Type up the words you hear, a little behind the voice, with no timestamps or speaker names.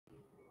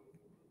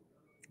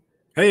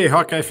Hey,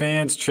 Hawkeye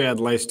fans, Chad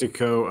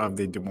Leistikow of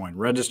the Des Moines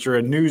Register.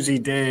 A newsy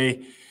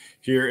day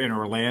here in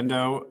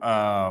Orlando.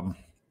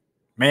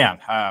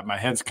 My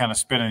head's kind of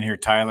spinning here.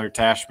 Tyler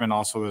Tachman,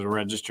 also the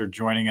Register,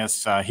 joining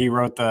us. He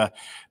wrote the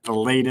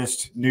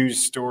latest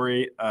news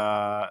story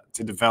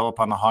to develop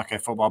on the Hawkeye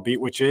football beat,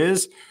 which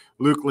is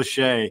Luke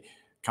Lachey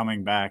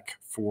coming back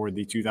for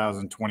the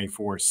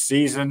 2024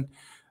 season.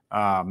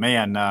 I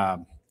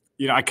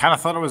kind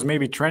of thought it was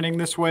maybe trending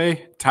this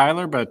way,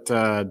 Tyler, but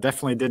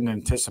definitely didn't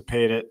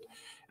anticipate it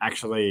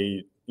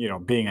actually,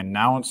 being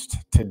announced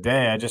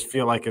today. I just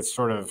feel like it's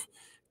sort of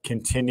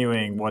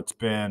continuing what's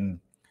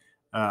been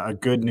a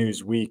good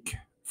news week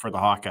for the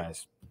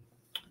Hawkeyes.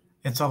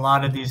 It's a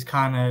lot of these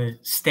kind of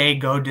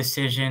stay-go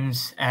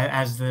decisions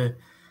as the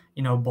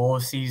bowl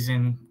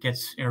season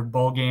gets or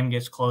bowl game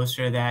gets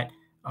closer that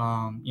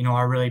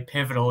are really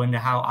pivotal into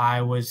how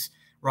Iowa's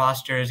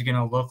roster is going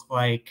to look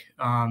like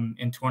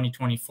in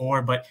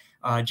 2024. But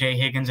Jay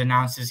Higgins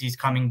announces he's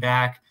coming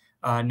back.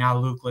 Now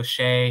Luke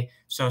Lachey.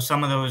 So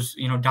some of those,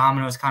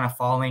 dominoes kind of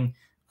falling,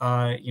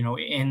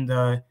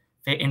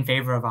 in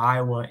favor of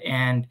Iowa.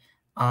 And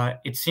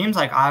it seems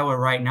like Iowa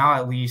right now,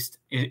 at least,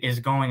 is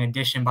going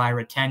addition by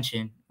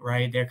retention,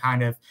 right? They're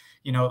kind of,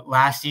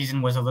 last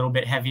season was a little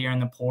bit heavier in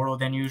the portal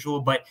than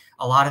usual, but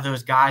a lot of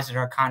those guys that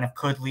are kind of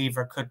could leave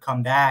or could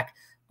come back,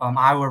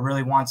 Iowa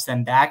really wants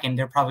them back, and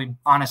they're probably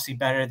honestly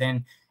better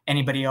than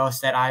anybody else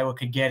that Iowa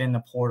could get in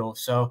the portal.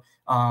 So,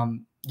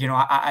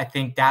 I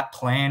think that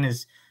plan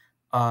is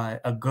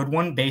a good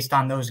one based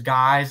on those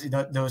guys,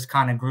 those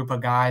kind of group of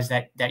guys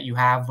that you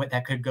have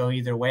that could go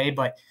either way.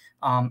 But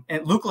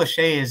Luke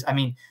Lachey is,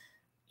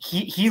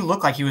 he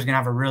looked like he was going to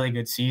have a really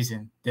good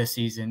season this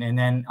season. And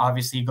then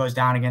obviously he goes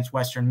down against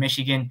Western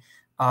Michigan.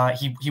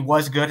 He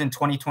was good in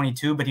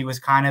 2022, but he was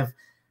kind of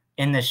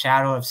in the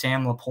shadow of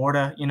Sam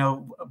Laporta,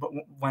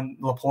 when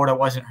Laporta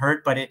wasn't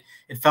hurt. But it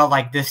felt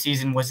like this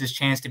season was his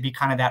chance to be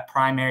kind of that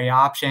primary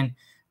option.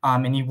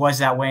 And he was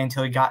that way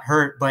until he got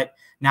hurt. But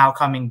now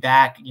coming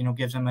back,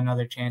 gives him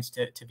another chance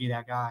to be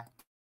that guy.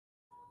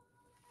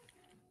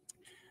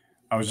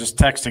 I was just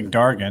texting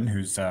Dargan,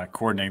 who's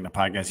coordinating the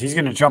podcast. He's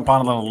going to jump on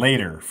a little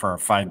later for our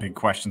 5 big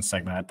questions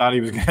segment. I thought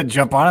he was going to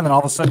jump on, and then all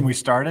of a sudden we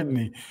started, and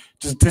he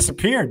just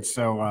disappeared.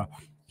 So,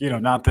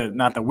 not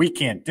that we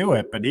can't do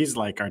it, but he's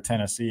like our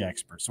Tennessee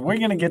expert. So we're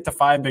going to get to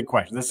 5 big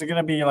questions. This is going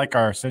to be like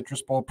our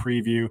Citrus Bowl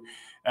preview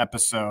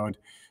episode.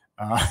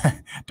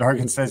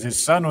 Dargan says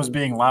his son was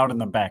being loud in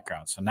the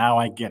background. So now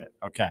I get it.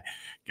 Okay,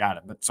 got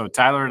it. But so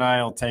Tyler and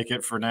I will take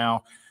it for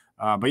now.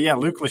 But yeah,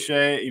 Luke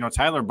Lachey,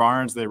 Tyler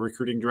Barnes, the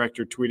recruiting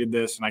director, tweeted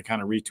this, and I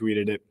kind of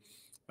retweeted it.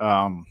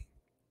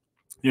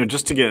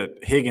 Just to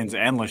get Higgins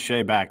and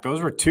Lachey back, those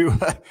were two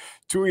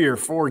of your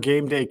 4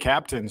 game day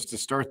captains to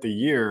start the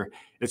year.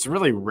 It's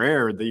really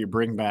rare that you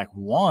bring back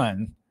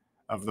one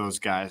of those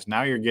guys.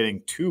 Now you're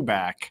getting 2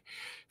 back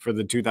for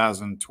the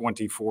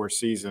 2024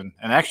 season.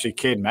 And actually,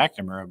 Cade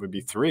McNamara would be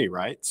 3,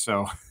 right?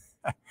 So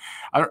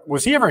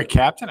was he ever a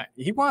captain?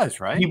 He was,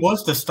 right? He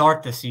was to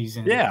start the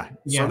season. Yeah.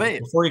 So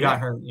before he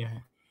got hurt. Yeah.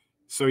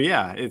 So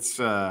yeah, it's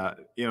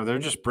they're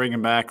just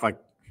bringing back like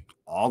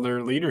all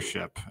their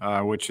leadership,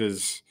 which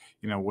is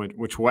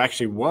which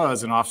actually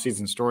was an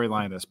offseason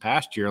storyline this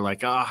past year.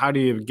 Like, how do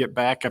you get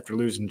back after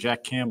losing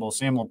Jack Campbell,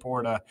 Sam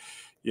Laporta,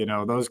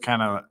 those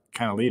kind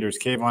of leaders,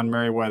 Kayvon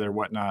Merriweather,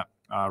 whatnot,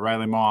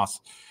 Riley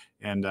Moss,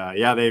 and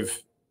they're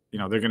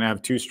going to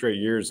have 2 straight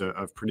years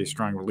of pretty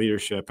strong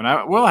leadership. And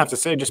I will have to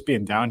say, just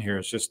being down here,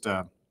 it's just,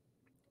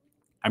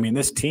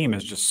 this team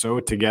is just so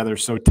together,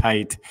 so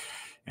tight.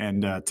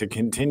 And to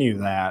continue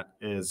that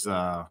is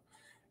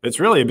it's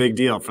really a big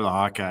deal for the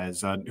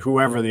Hawkeyes,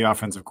 whoever the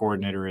offensive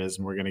coordinator is.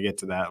 And we're going to get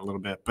to that a little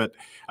bit. But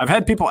I've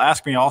had people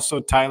ask me also,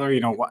 Tyler,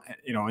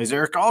 is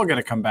Eric All going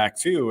to come back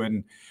too?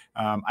 And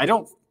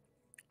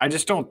I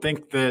just don't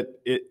think that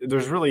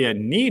there's really a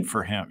need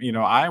for him.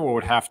 Iowa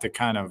would have to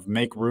kind of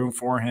make room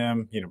for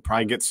him,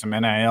 probably get some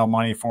NIL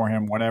money for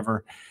him,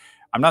 whatever.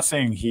 I'm not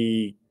saying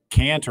he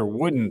can't or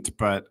wouldn't,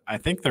 but I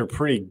think they're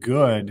pretty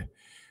good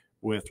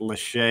with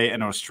Lachey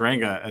and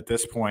Ostrenga at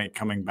this point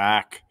coming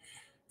back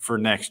for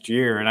next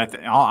year. And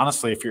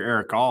honestly, if you're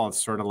Eric All,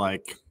 it's sort of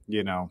like,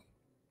 what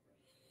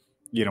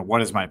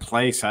is my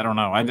place? I don't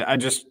know.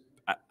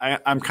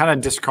 I'm kind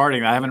of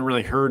discarding. I haven't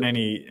really heard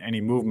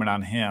any movement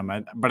on him,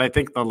 but I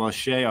think the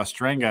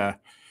Lachey-Ostrenga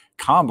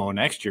combo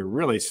next year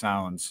really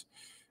sounds.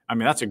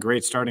 That's a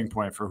great starting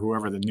point for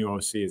whoever the new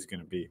OC is going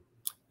to be.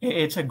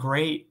 It's a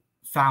great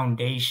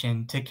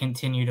foundation to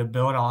continue to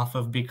build off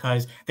of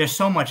because there's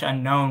so much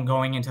unknown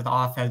going into the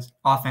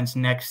offense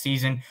next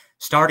season,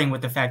 starting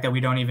with the fact that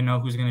we don't even know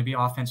who's going to be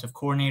offensive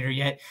coordinator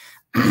yet.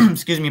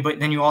 Excuse me, but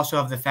then you also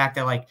have the fact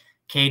that like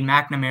Cade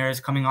McNamara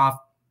is coming off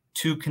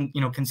 2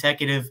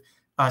 consecutive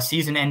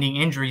season-ending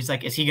injuries.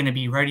 Like, is he going to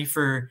be ready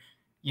for,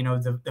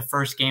 the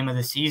first game of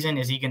the season?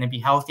 Is he going to be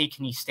healthy?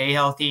 Can he stay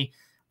healthy?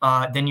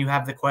 Then you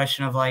have the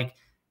question of like,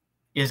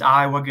 is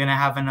Iowa going to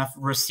have enough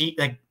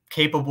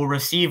capable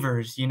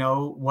receivers?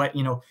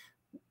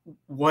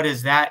 What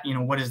is that?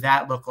 What does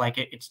that look like?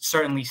 It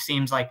certainly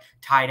seems like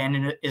tight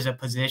end is a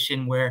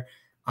position where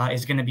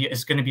is going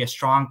to be a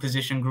strong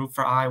position group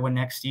for Iowa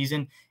next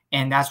season,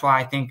 and that's why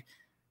I think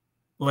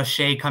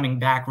Lachey coming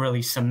back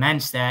really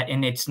cements that.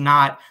 And it's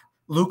not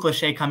Luke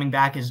Lachey coming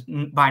back is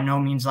by no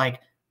means like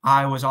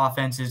Iowa's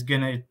offense is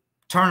going to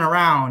turn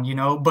around,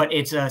 but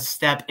it's a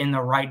step in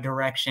the right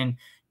direction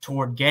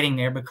toward getting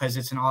there, because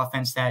it's an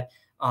offense that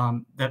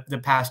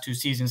the past 2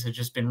 seasons have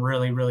just been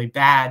really, really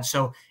bad.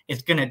 So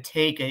it's going to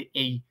take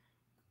a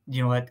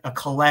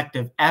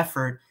collective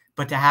effort,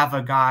 but to have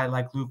a guy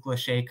like Luke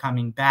Lachey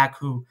coming back,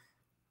 who,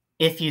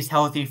 if he's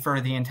healthy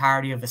for the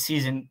entirety of the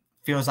season,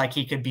 feels like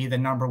he could be the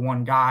number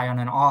 1 guy on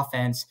an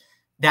offense,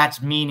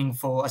 that's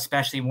meaningful,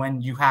 especially when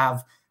you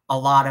have a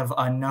lot of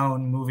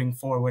unknown moving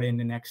forward in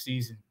the next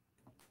season.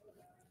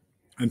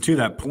 And to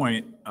that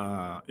point,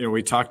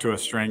 we talked to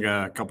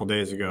Ostrenga a couple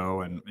days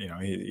ago, and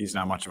he's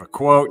not much of a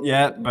quote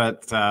yet,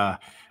 but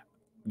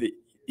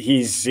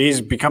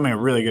he's becoming a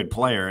really good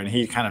player, and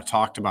he kind of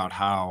talked about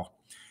how,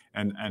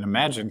 and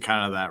imagine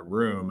kind of that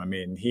room. I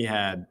mean, he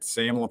had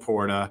Sam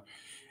Laporta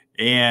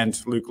and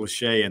Luke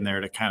Lachey in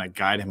there to kind of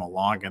guide him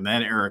along, and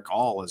then Eric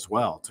All as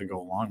well to go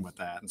along with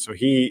that. And so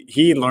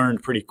he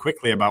learned pretty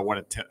quickly about what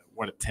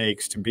it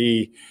takes to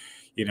be,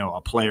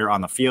 a player on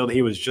the field.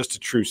 He was just a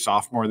true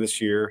sophomore this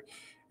year.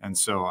 And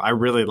so I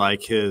really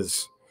like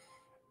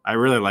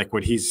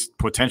what he's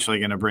potentially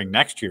going to bring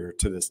next year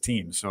to this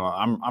team. So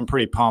I'm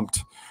pretty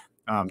pumped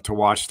to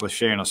watch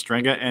Lachey and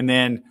Ostrenga. And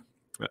then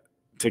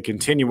to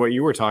continue what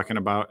you were talking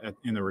about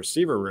in the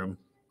receiver room,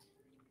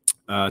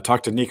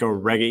 talked to Nico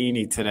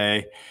Regaini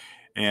today,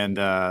 and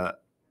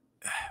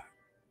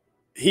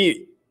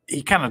he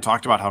kind of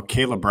talked about how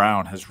Caleb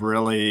Brown has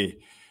really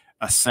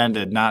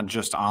ascended, not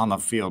just on the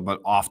field,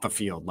 but off the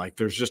field. Like,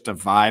 there's just a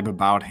vibe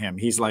about him.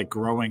 He's like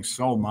growing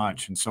so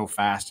much and so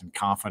fast in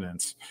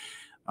confidence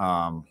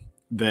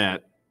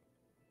that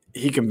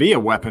he can be a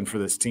weapon for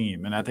this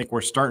team. And I think we're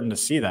starting to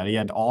see that. He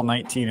had all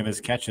 19 of his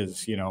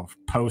catches,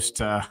 post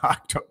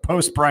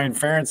Brian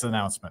Ferentz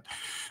announcement.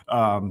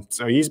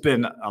 So he's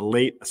been a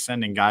late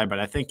ascending guy, but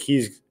I think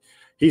he's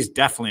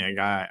definitely a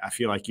guy I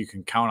feel like you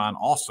can count on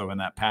also in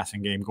that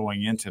passing game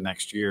going into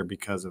next year,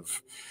 because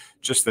of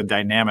just the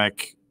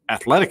dynamic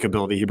athletic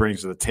ability he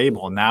brings to the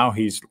table. And now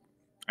he's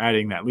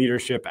adding that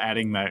leadership,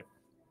 adding that,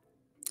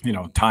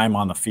 time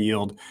on the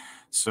field.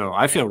 So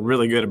I feel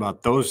really good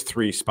about those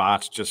 3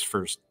 spots just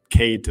for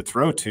Cade to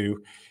throw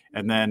to.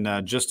 And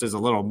then just as a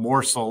little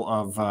morsel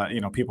of,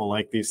 people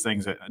like these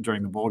things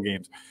during the bowl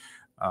games,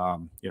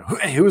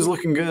 who was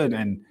looking good.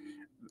 And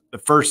the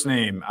first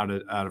name out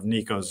of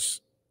Nico's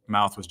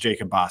mouth was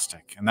Jacob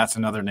Bostic. And that's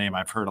another name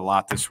I've heard a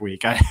lot this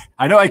week.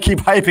 I know I keep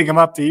hyping him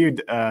up to you,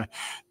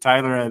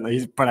 Tyler,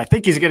 but I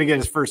think he's going to get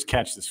his first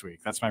catch this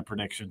week. That's my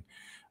prediction.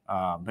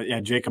 But yeah,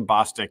 Jacob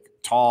Bostic,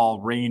 tall,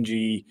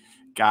 rangy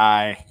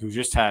guy who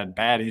just had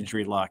bad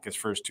injury luck his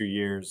first 2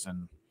 years.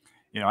 And,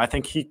 I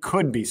think he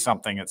could be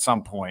something at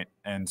some point.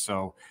 And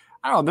so,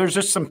 I don't know, there's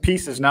just some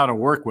pieces now to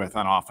work with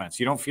on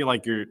offense. You don't feel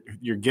like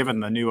you're giving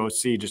the new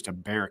OC just a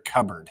bare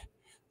cupboard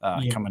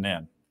coming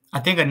in. I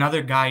think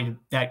another guy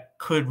that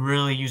could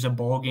really use a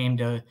bowl game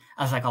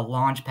as like a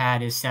launch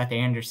pad is Seth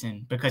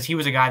Anderson, because he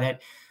was a guy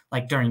that,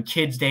 like, during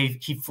Kids Day,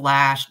 he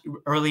flashed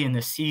early in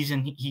the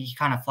season. He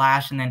kind of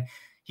flashed, and then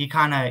he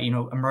kind of,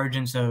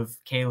 emergence of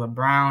Caleb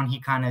Brown, he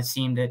kind of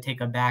seemed to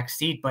take a back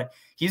seat. But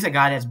he's a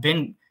guy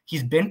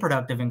he's been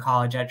productive in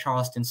college at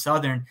Charleston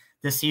Southern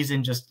this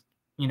season. Just,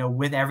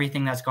 with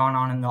everything that's gone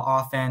on in the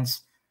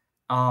offense,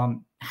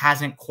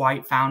 hasn't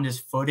quite found his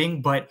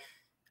footing, but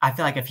I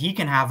feel like if he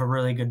can have a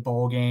really good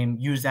bowl game,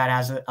 use that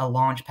as a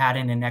launch pad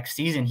into next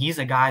season, he's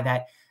a guy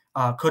that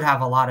could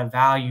have a lot of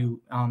value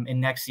in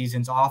next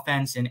season's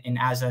offense and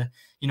as a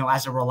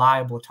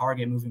reliable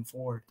target moving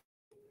forward.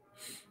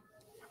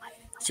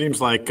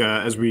 Seems like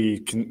as we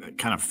can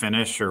kind of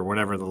finish or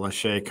whatever the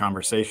Lachey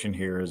conversation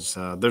here is,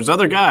 there's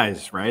other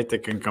guys, right,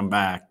 that can come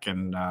back.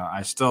 And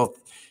I still,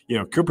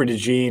 Cooper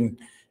DeJean,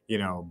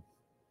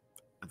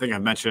 I think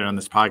I've mentioned it on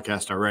this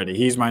podcast already.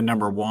 He's my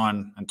number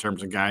 1 in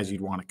terms of guys you'd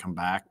want to come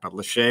back. But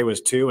Lachey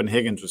was 2 and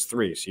Higgins was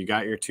 3. So you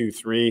got your 2,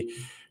 3.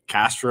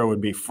 Castro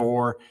would be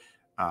 4.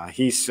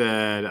 He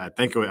said,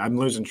 I'm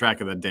losing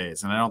track of the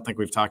days, and I don't think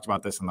we've talked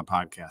about this on the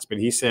podcast, but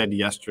he said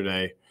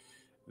yesterday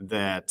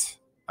that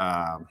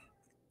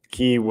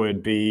he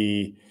would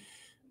be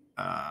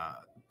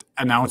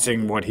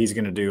announcing what he's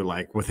going to do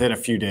like within a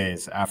few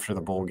days after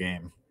the bowl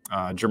game.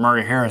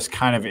 Jamari Harris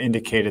kind of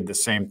indicated the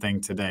same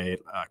thing today.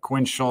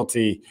 Quinn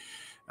Schulte,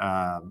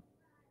 I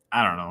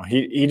don't know.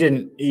 He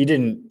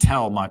didn't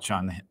tell much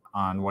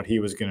on what he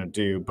was going to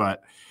do,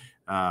 but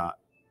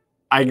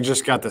I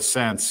just got the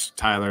sense,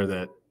 Tyler,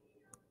 that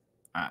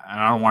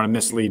I don't want to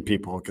mislead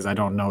people because I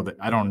don't know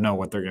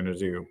what they're going to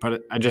do,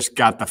 but I just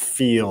got the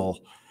feel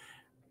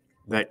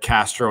that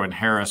Castro and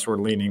Harris were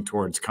leaning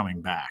towards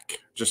coming back.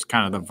 Just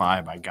kind of the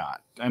vibe I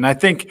got, and I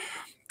think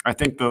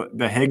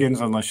the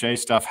Higgins and Lachey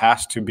stuff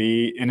has to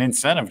be an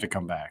incentive to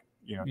come back,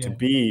 to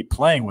be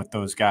playing with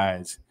those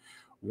guys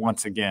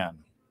once again.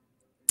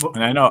 Well,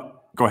 and I know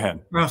 – go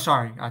ahead. No,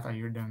 sorry. I thought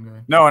you were doing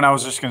good. No, and I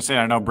was just going to say,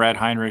 I know Brad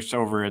Heinrich's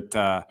over at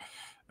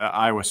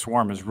Iowa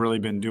Swarm has really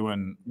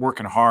been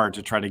working hard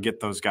to try to get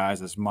those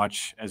guys as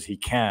much as he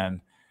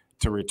can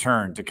to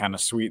return, to kind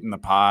of sweeten the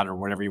pot or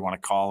whatever you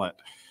want to call it,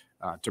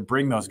 to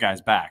bring those guys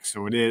back.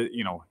 So it is,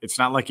 it's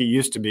not like it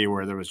used to be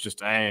where there was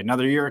just, hey,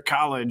 another year of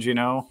college,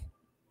 there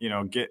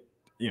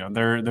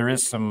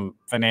is some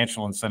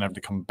financial incentive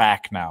to come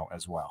back now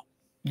as well.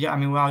 Yeah, I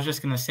mean, well, I was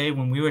just gonna say,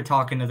 when we were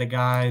talking to the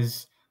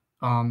guys,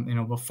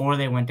 before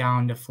they went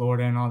down to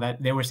Florida and all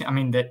that, they were saying, I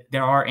mean, that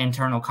there are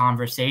internal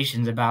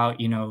conversations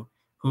about,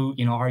 who,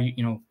 are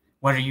you,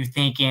 what are you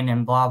thinking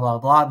and blah, blah,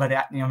 blah. But,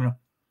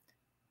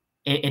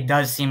 it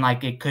does seem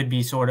like it could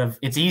be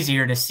it's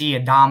easier to see a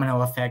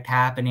domino effect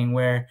happening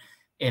where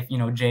if,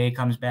 Jay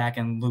comes back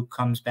and Luke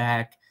comes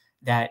back,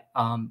 that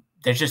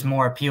there's just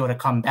more appeal to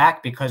come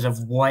back because of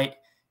what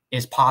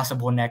is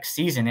possible next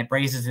season. It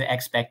raises the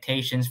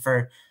expectations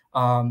for,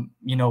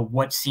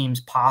 what seems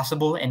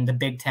possible, and the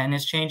Big Ten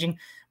is changing,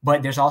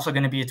 but there's also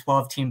going to be a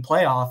 12-team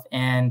playoff.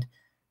 And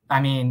I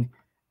mean,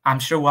 I'm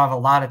sure we'll have a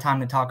lot of time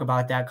to talk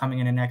about that coming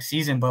into next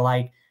season, but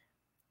like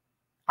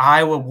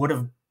Iowa would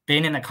have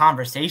been in a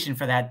conversation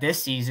for that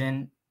this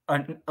season,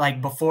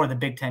 like before the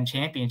Big Ten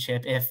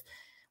championship, if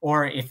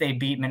they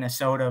beat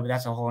Minnesota, but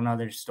that's a whole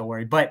nother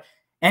story. But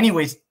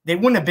anyways, they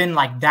wouldn't have been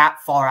like that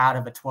far out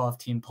of a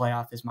 12-team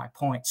playoff is my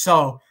point.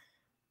 So,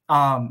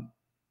 and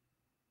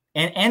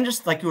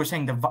just like you were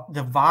saying, the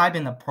vibe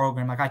in the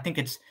program, like I think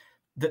it's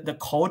the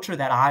culture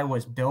that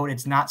Iowa's built.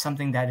 It's not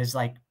something that is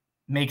like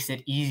makes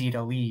it easy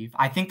to leave.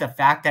 I think the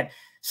fact that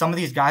some of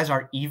these guys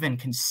are even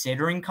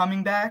considering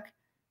coming back,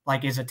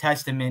 like, is a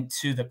testament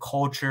to the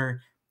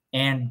culture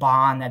and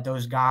bond that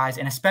those guys,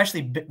 and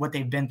especially what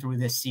they've been through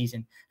this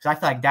season. Because I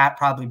feel like that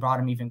probably brought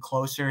them even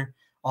closer.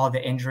 All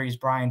the injuries,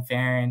 Brian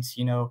Ferentz,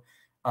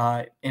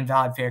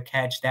 invalid fair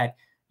catch, that,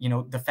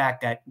 the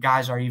fact that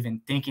guys are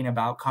even thinking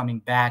about coming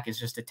back is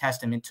just a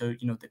testament to,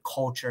 the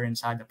culture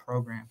inside the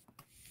program.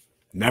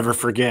 Never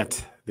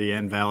forget the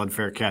invalid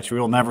fair catch. We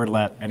will never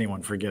let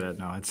anyone forget it.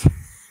 No, it's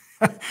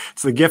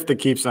it's the gift that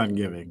keeps on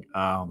giving.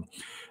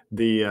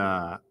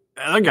 The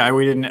other guy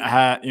we didn't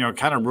have,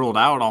 kind of ruled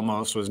out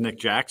almost was Nick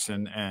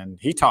Jackson, and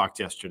he talked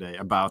yesterday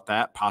about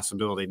that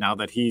possibility now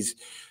that he's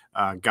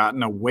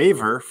gotten a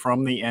waiver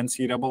from the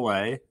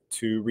NCAA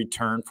to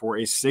return for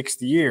a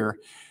 6th year,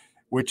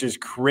 which is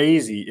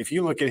crazy. If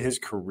you look at his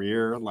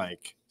career,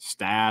 like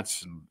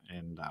stats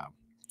and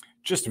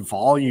just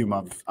volume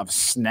of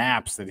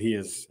snaps that he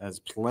has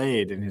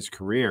played in his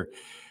career,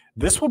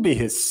 this will be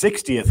his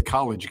 60th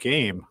college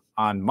game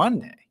on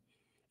Monday.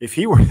 If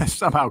he were to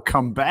somehow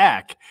come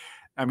back,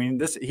 I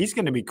mean, he's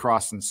going to be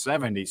crossing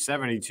 70,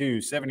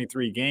 72,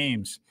 73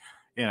 games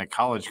in a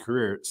college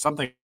career,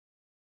 something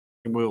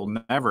we'll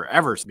never,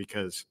 ever see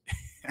because,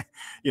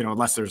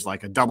 unless there's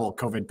like a double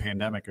COVID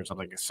pandemic or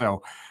something.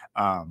 So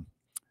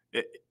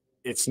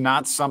it's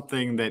not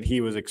something that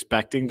he was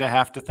expecting to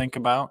have to think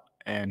about.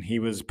 And he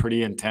was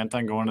pretty intent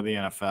on going to the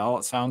NFL,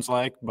 it sounds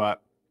like.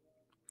 But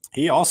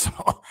he also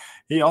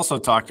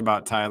talked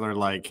about, Tyler,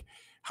 like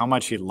how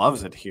much he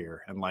loves it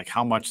here and like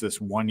how much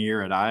this 1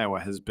 year at Iowa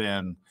has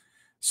been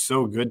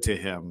so good to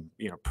him,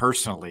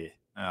 personally.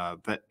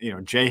 That,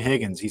 Jay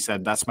Higgins, he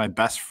said, that's my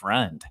best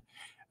friend.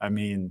 I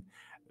mean,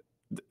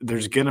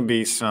 there's going to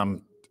be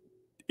some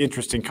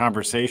interesting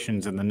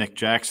conversations in the Nick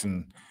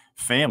Jackson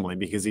family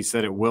because he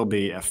said it will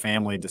be a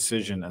family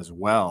decision as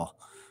well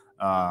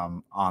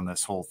on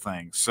this whole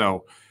thing.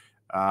 So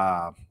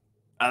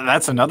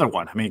that's another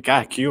one. I mean,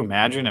 God, can you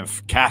imagine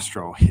if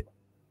Castro,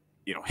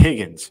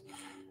 Higgins,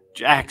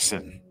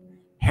 Jackson,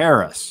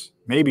 Harris,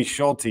 maybe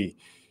Schulte,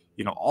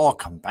 all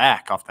come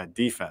back off that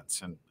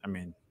defense. And I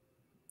mean,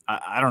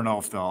 I don't know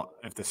if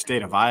the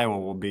state of Iowa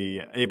will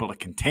be able to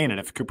contain it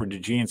if Cooper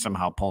DeJean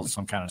somehow pulls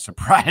some kind of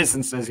surprise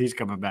and says he's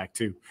coming back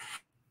too.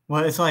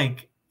 Well, it's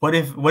like, what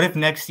if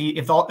next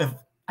if a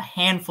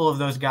handful of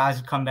those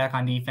guys come back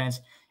on defense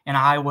and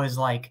Iowa's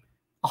like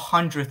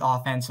 100th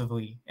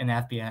offensively in the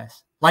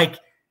FBS, like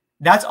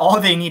that's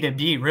all they need to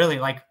be, really,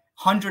 like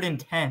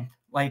 110th,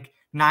 like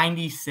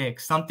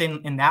 96,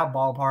 something in that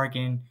ballpark.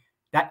 And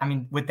that, I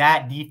mean, with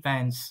that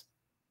defense,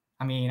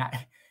 I mean,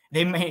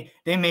 they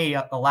may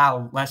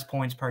allow less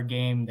points per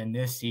game than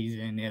this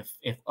season if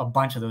a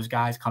bunch of those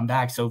guys come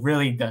back. So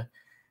really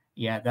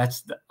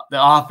that's the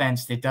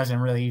offense. It doesn't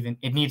really even,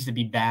 it needs to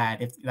be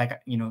bad. If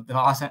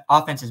the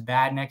offense is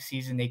bad next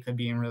season, they could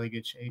be in really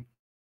good shape.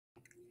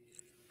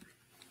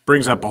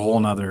 Brings up a whole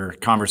nother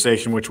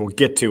conversation, which we'll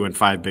get to in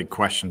 5 big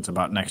questions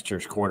about next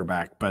year's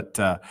quarterback. But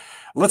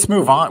let's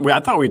move on. I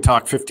thought we'd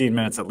talk 15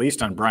 minutes at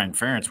least on Brian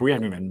Ferentz. We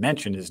haven't even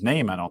mentioned his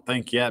name, I don't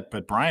think, yet.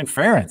 But Brian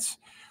Ferentz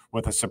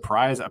with a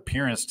surprise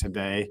appearance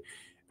today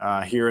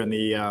here in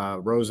the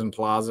Rosen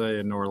Plaza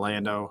in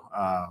Orlando.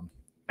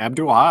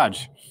 Abdul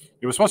Hodge,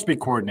 it was supposed to be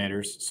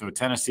coordinators. So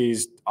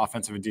Tennessee's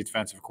offensive and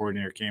defensive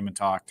coordinator came and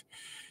talked.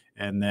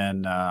 And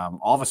then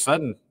all of a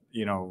sudden,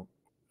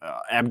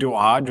 Abdul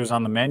Hodge was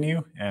on the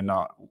menu, and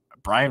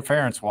Brian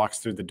Ferentz walks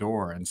through the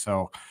door. And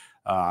so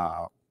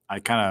I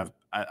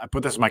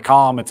put this in my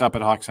column. It's up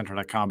at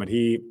hawkcentral.com, but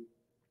he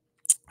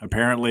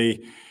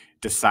apparently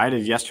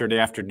decided yesterday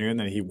afternoon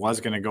that he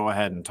was going to go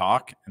ahead and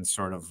talk and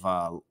sort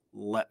of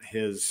let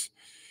his,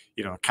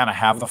 kind of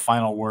have the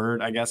final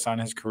word, I guess, on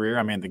his career.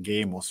 I mean, the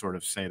game will sort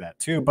of say that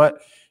too,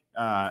 but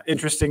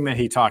interesting that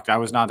he talked. I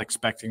was not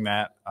expecting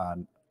that.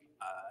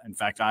 In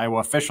fact, Iowa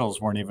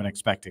officials weren't even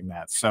expecting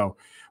that. So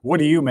what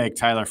do you make,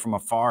 Tyler, from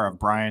afar, of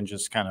Brian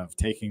just kind of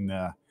taking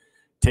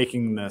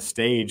the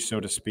stage, so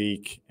to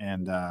speak,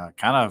 and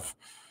kind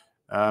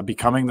of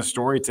becoming the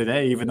story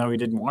today, even though he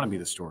didn't want to be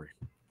the story?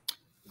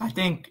 I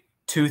think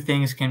two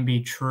things can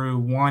be true.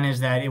 One is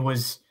that it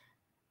was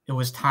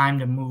time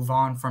to move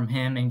on from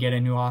him and get a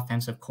new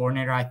offensive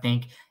coordinator. I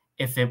think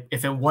if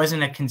it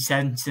wasn't a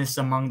consensus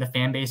among the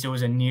fan base, it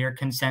was a near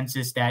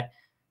consensus that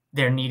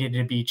there needed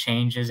to be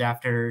changes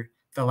after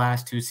the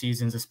last 2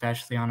 seasons,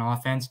 especially on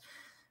offense.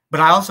 But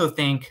I also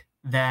think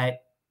that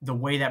the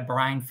way that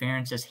Brian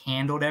Ferentz has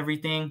handled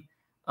everything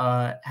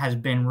has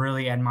been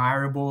really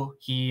admirable.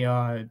 He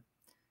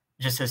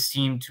just has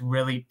seemed to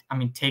really,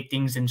 take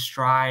things in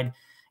stride.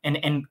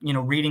 And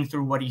reading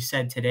through what he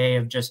said today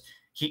of just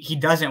he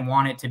doesn't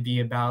want it to be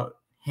about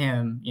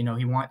him. He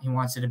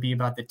wants it to be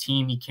about the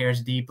team. He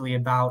cares deeply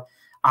about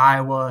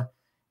Iowa,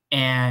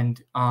 and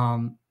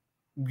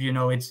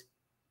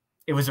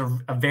it was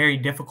a very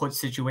difficult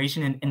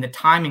situation, and the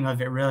timing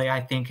of it really,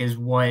 I think, is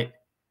what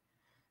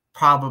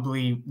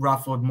probably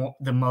ruffled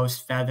the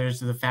most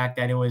feathers, of the fact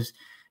that it was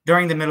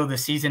during the middle of the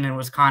season and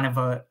was kind of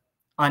a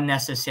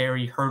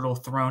unnecessary hurdle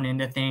thrown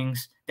into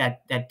things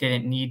that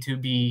didn't need to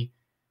be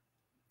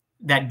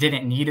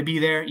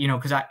there,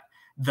 because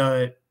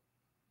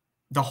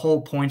the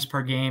whole points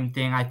per game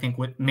thing, I think,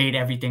 made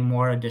everything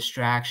more a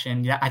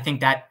distraction. Yeah, I think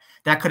that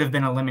could have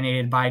been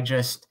eliminated by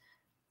just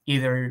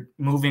either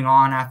moving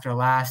on after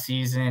last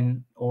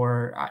season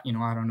or, I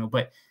don't know.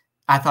 But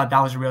I thought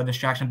that was a real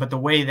distraction. But the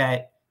way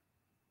that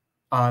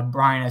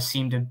Brian has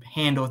seemed to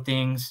handle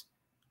things,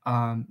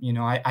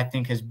 I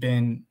think has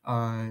been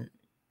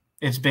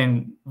he's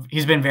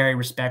been very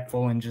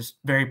respectful and just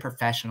very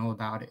professional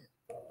about it.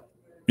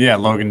 Yeah,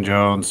 Logan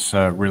Jones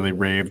really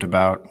raved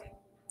about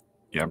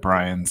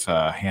Brian's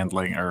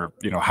handling, or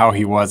how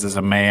he was as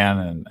a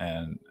man,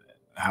 and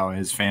how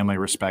his family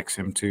respects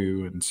him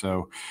too. And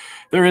so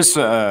there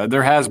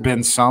has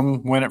been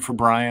some win it for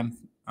Brian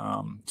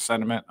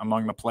sentiment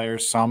among the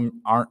players.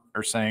 Some are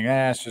saying,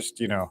 it's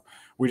just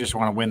we just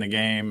want to win the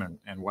game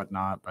and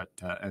whatnot. But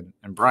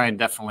and Brian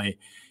definitely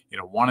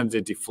wanted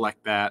to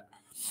deflect that.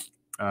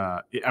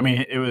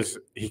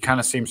 He kind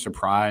of seemed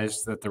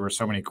surprised that there were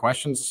so many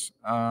questions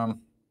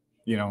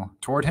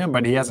toward him,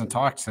 but he hasn't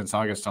talked since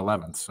August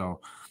 11th. So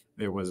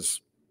it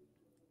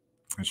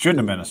shouldn't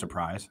have been a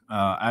surprise.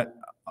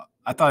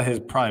 I thought his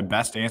probably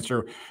best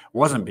answer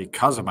wasn't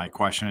because of my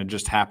question. It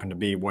just happened to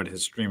be what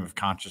his stream of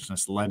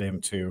consciousness led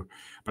him to.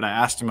 But I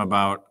asked him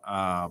about,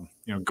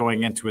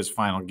 going into his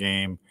final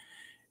game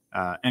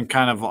and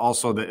kind of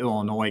also the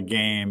Illinois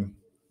game,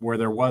 where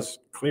there was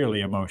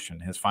clearly emotion,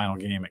 his final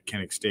game at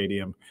Kinnick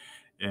Stadium.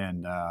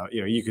 And,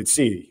 you could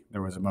see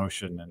there was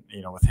emotion, and,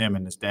 with him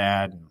and his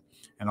dad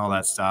and all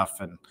that stuff.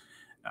 And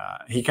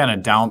he kind of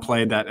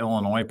downplayed that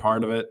Illinois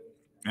part of it.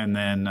 And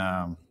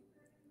then,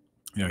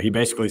 he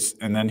basically,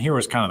 and then here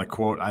was kind of the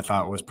quote I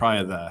thought was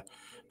probably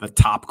the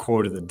top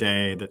quote of the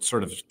day that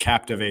sort of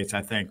captivates,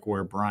 I think,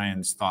 where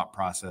Brian's thought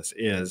process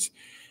is.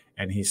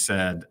 And he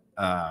said,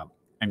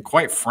 and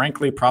quite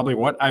frankly, probably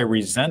what I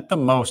resent the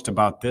most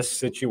about this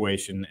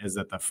situation is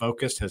that the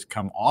focus has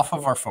come off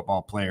of our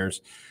football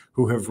players,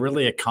 who have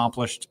really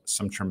accomplished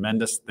some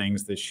tremendous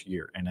things this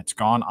year. And it's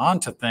gone on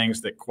to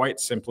things that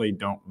quite simply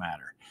don't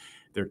matter.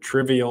 They're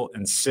trivial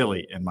and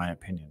silly, in my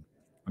opinion.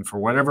 And for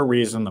whatever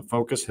reason, the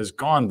focus has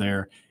gone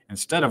there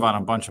instead of on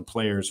a bunch of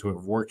players who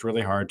have worked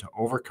really hard to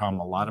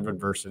overcome a lot of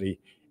adversity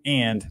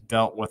and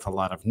dealt with a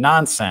lot of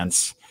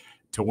nonsense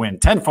to win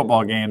 10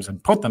 football games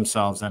and put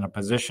themselves in a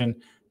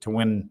position to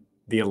win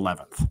the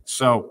 11th.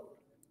 So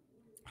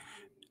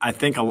I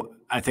think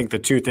the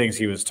two things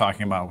he was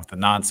talking about with the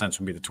nonsense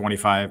would be the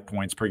 25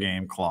 points per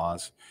game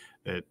clause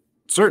that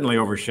certainly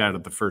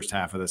overshadowed the first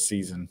half of the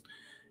season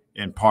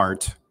in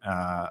part,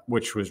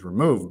 which was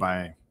removed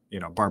by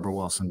Barbara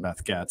Wilson,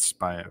 Beth Getz,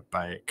 by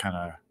kind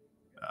of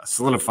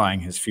solidifying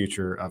his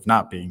future of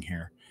not being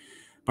here.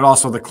 But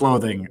also the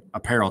clothing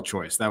apparel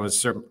choice. That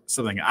was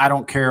something I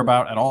don't care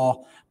about at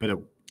all, but it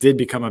did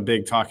become a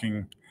big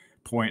talking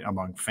point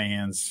among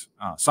fans,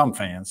 some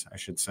fans, I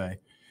should say.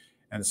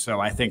 And so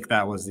I think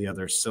that was the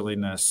other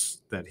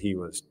silliness that he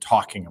was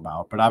talking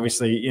about. But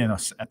obviously,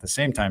 at the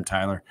same time,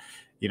 Tyler,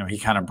 he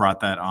kind of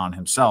brought that on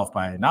himself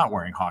by not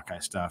wearing Hawkeye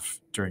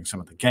stuff during some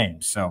of the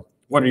games. So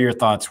what are your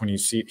thoughts when you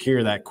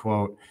hear that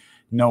quote,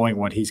 knowing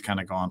what he's kind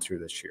of gone through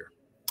this year?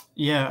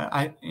 Yeah,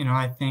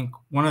 I think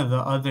one of the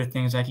other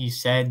things that he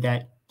said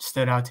that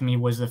stood out to me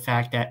was the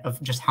fact that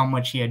of just how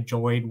much he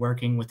enjoyed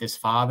working with his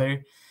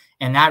father.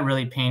 And that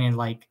really painted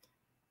like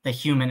the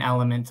human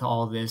element to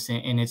all this.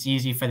 And it's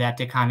easy for that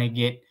to kind of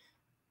get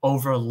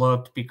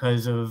overlooked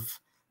because of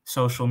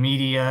social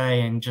media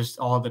and just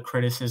all the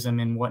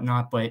criticism and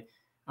whatnot. But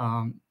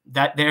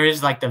that there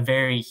is like the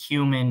very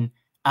human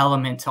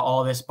element to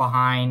all this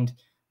behind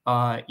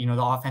the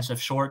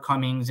offensive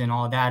shortcomings and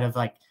all that of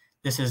like,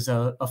 this is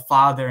a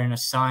father and a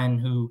son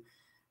who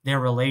their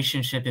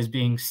relationship is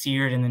being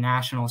seared in the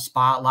national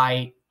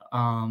spotlight.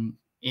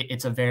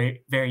 It's a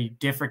very, very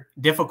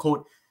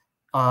difficult,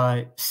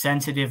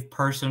 sensitive,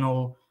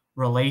 personal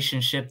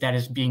relationship that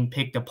is being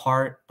picked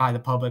apart by the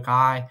public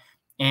eye.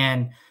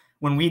 And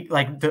when we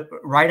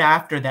right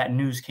after that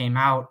news came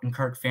out and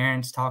Kirk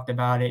Ferentz talked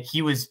about it,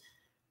 he was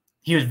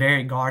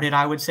very guarded,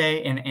 I would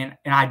say, and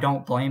I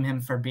don't blame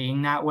him for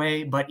being that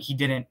way, but he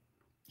didn't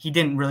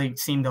really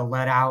seem to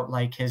let out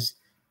like his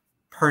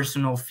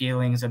personal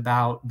feelings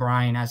about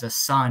Brian as a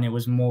son. It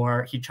was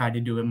more, he tried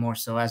to do it more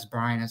so as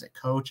Brian as a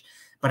coach.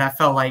 But I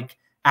felt like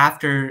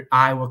after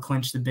Iowa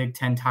clinched the Big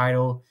Ten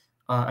title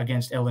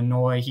against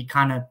Illinois,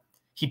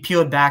 he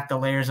peeled back the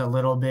layers a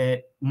little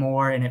bit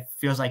more, and it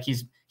feels like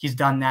he's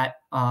done that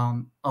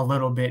a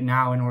little bit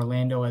now in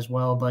Orlando as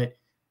well. But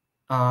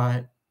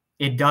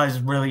it does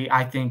really,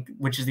 I think,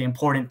 which is the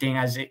important thing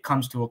as it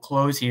comes to a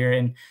close here,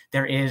 and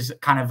there is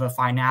kind of a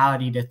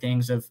finality to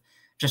things of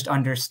just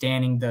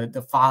understanding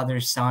the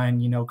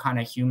father-son, kind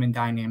of human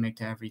dynamic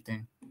to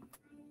everything.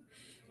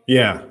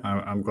 Yeah,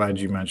 I'm glad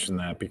you mentioned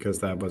that, because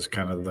that was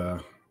kind of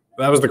the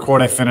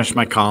quote I finished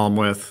my column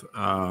with,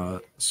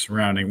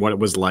 surrounding what it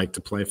was like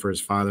to play for his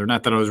father.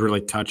 Not that it was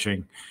really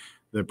touching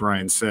that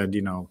Brian said,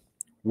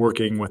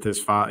 working with his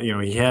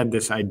father, he had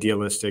this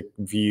idealistic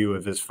view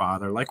of his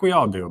father, like we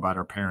all do about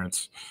our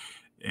parents.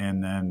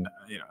 And then,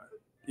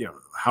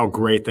 how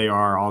great they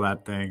are, all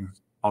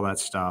that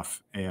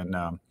stuff. And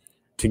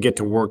to get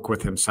to work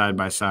with him side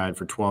by side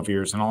for 12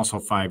 years and also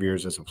 5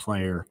 years as a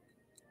player,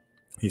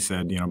 he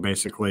said,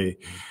 basically,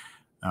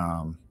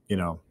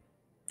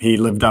 he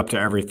lived up to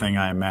everything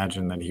I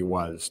imagined that he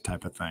was,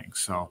 type of thing.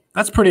 So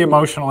that's pretty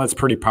emotional. That's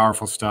pretty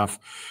powerful stuff.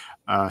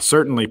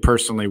 Certainly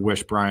personally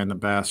wish Brian the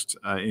best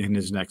in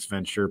his next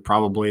venture,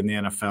 probably in the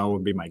NFL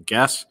would be my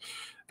guess.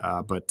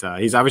 But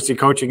he's obviously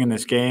coaching in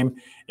this game.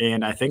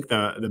 And I think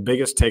the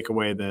biggest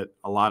takeaway that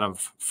a lot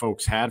of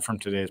folks had from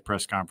today's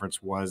press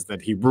conference was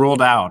that he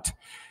ruled out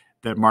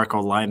that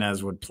Marco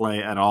Lainez would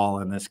play at all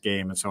in this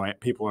game. And so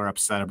people are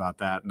upset about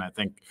that. And I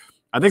think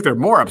they're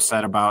more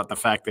upset about the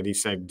fact that he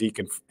said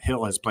Deacon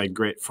Hill has played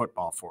great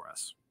football for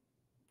us.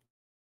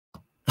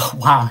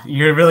 Wow,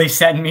 you're really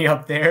setting me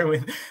up there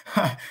with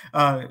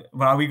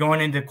are we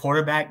going into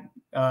quarterback?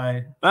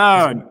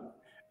 No,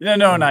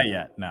 not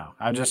yet. No,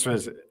 I just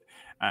was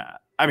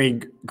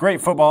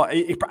great football.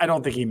 I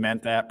don't think he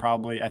meant that,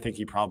 probably. I think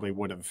he probably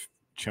would have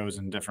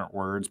chosen different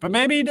words, but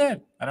maybe he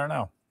did. I don't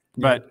know.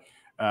 But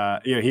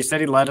he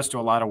said he led us to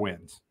a lot of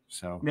wins.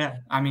 So yeah,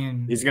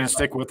 he's going to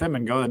stick with him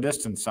and go the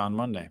distance on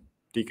Monday.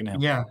 Deacon Hill.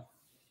 Yeah.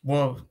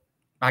 Well,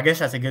 I guess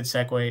that's a good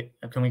segue.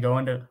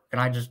 Can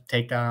I just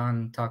take that on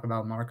and talk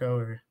about Marco?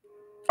 Or?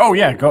 Oh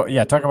yeah, go.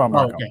 Yeah, talk about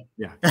Marco. Okay.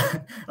 Yeah.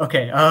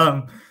 Okay.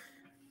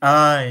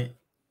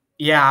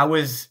 Yeah,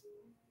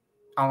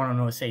 I don't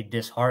know to say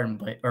disheartened,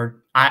 but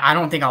I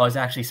don't think I was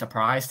actually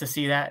surprised to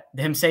see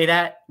him say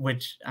that,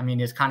 which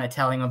is kind of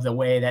telling of the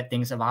way that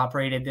things have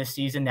operated this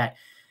season. That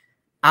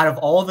out of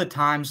all the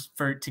times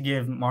to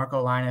give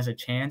Marco Lainez a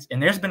chance,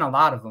 and there's been a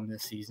lot of them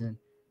this season,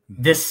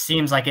 this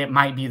seems like it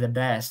might be the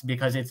best,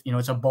 because it's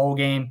it's a bowl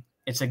game.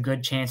 It's a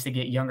good chance to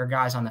get younger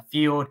guys on the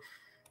field.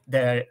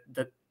 The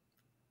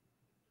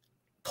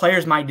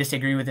players might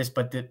disagree with this,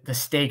 but the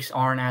stakes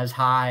aren't as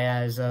high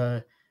as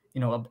a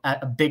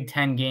Big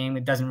Ten game.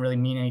 It doesn't really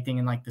mean anything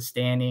in like the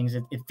standings.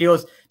 It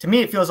feels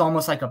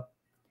almost like a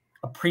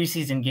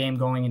preseason game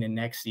going into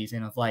next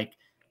season of like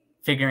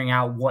figuring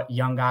out what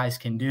young guys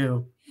can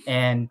do.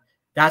 And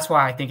that's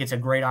why I think it's a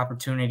great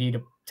opportunity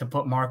to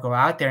put Marco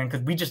out there. And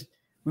because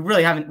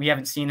we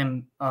haven't seen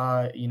him,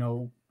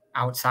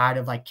 outside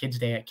of like Kids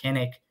Day at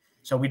Kinnick.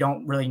 So we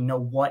don't really know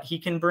what he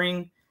can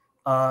bring,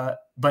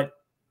 but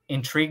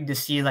intrigued to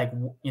see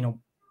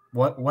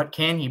what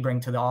can he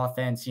bring to the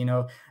offense,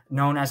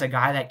 known as a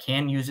guy that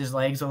can use his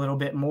legs a little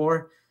bit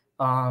more.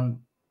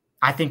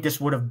 I think this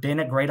would have been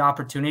a great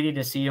opportunity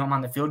to see him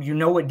on the field.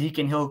 What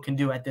Deacon Hill can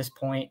do at this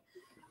point.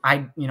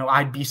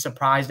 I'd be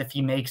surprised if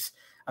he makes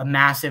a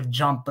massive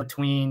jump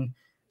between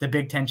the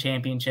Big Ten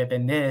championship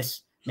and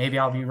this. Maybe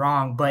I'll be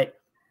wrong, but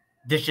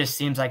this just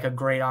seems like a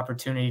great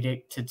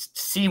opportunity to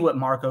see what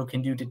Marco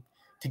can do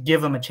to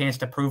give him a chance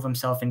to prove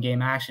himself in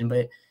game action.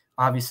 But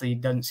obviously, it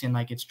doesn't seem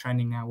like it's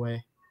trending that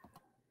way.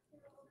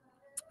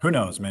 Who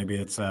knows? Maybe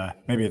it's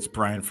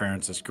Brian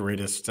Ferentz's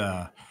greatest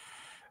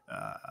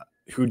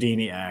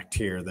Houdini act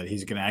here, that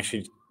he's going to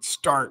actually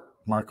start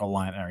Marco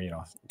Lainez,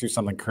 or do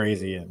something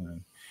crazy.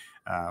 And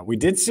we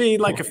did see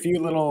like a few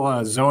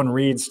little zone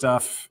read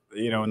stuff,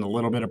 in the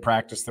little bit of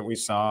practice that we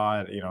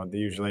saw.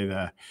 Usually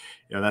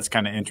that's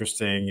kind of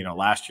interesting.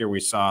 Last year we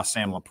saw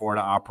Sam Laporta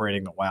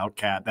operating the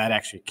Wildcat. That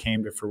actually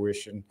came to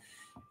fruition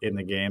in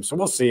the game. So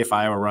we'll see if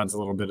Iowa runs a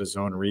little bit of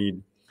zone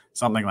read,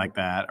 something like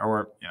that.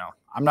 Or,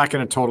 I'm not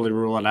going to totally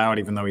rule it out,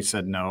 even though he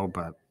said no.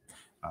 But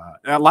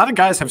a lot of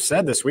guys have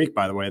said this week,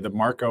 by the way, that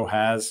Marco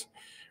has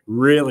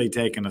really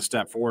taken a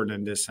step forward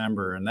in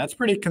December, and that's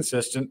pretty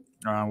consistent.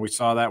 We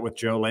saw that with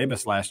Joe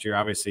Labus last year.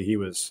 Obviously, he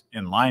was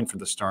in line for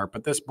the start,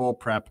 but this bowl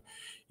prep,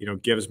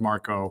 gives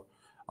Marco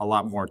a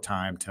lot more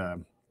time to,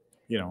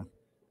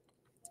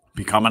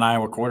 become an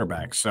Iowa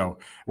quarterback. So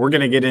we're going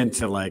to get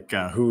into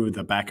who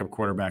the backup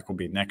quarterback will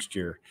be next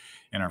year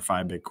in our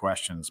 5 big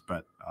questions,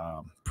 but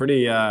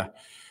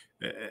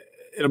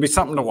it'll be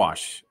something to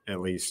watch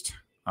at least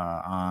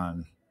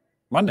on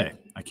Monday.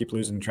 I keep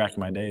losing track of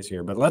my days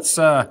here, but let's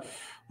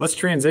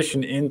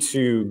transition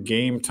into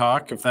game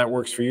talk if that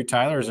works for you,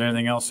 Tyler. Is there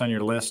anything else on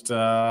your list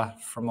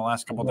from the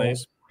last couple of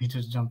days? He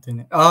just jumped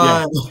in.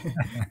 I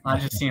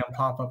just see him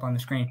pop up on the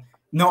screen.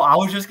 No, I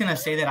was just gonna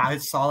say that I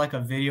saw like a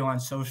video on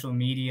social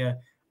media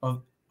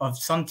of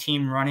some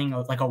team running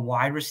like a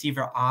wide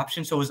receiver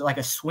option. So it was like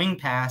a swing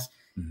pass,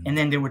 and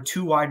then there were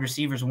 2 wide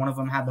receivers. One of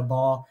them had the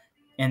ball,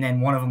 and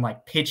then one of them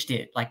like pitched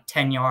it like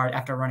 10 yards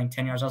after running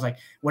 10 yards. I was like,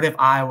 what if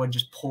Iowa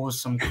just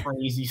pulls some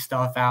crazy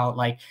stuff out?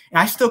 And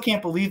I still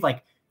can't believe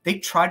they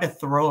tried to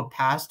throw a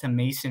pass to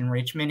Mason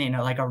Richmond in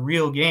a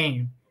real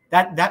game.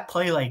 That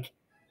play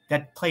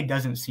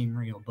doesn't seem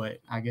real, but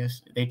I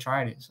guess they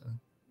tried it. So.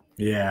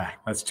 Yeah,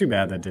 that's too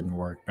bad that didn't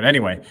work. But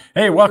anyway,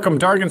 hey, welcome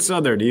Dargan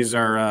Southard. He's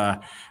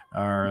our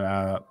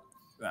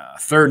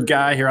third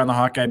guy here on the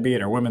Hawkeye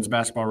Beat, our women's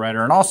basketball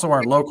writer, and also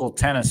our local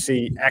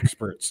Tennessee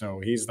expert.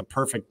 So he's the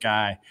perfect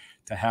guy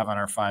to have on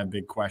our 5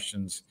 big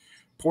questions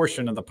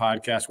portion of the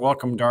podcast.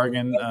 Welcome,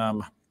 Dargan.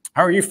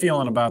 How are you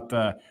feeling about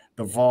the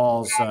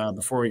Vols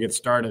before we get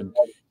started?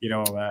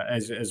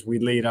 As we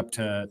lead up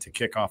to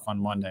kickoff on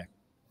Monday.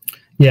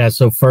 Yeah.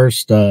 So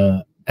first,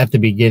 at the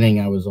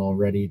beginning, I was all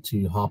ready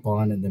to hop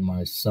on, and then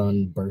my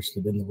son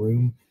bursted in the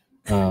room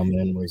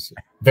and was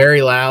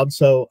very loud.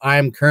 So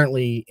I'm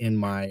currently in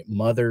my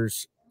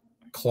mother's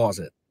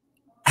closet.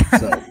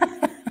 So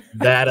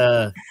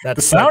that's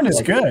the sound is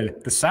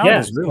good. The sound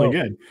is really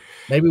good.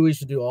 Maybe we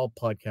should do all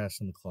podcasts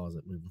in the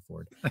closet moving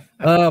forward.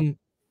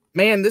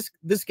 Man,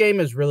 this game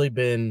has really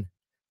been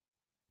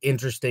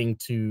interesting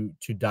to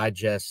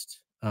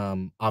digest,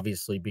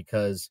 obviously,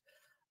 because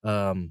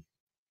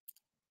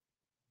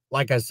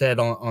like I said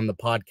on the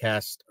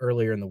podcast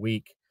earlier in the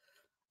week,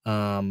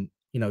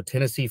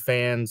 Tennessee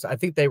fans, I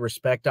think they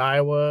respect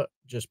Iowa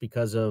just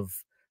because of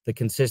the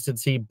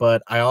consistency,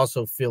 but I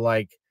also feel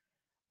like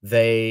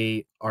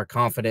they are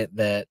confident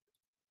that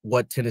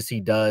what Tennessee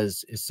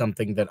does is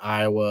something that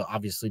Iowa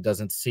obviously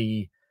doesn't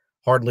see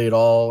hardly at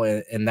all,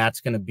 and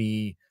that's going to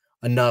be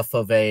enough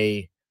of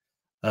a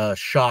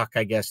shock,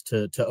 I guess,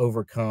 to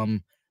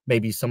overcome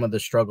maybe some of the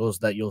struggles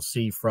that you'll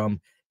see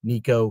from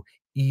Nico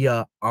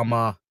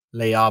Iamaleava.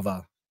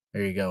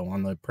 There you go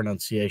on the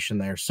pronunciation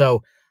there.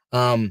 So,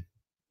 I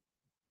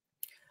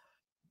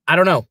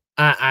don't know.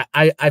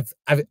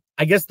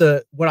 I guess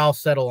what I'll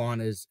settle on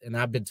is, and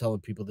I've been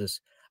telling people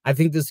this, I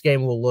think this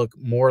game will look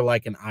more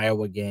like an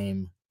Iowa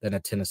game than a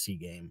Tennessee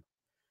game.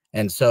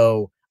 And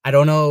so I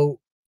don't know.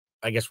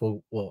 I guess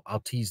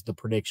I'll tease the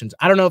predictions.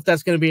 I don't know if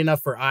that's going to be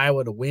enough for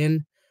Iowa to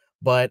win,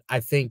 but I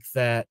think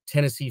that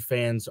Tennessee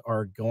fans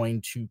are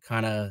going to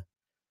kind of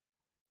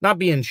not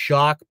be in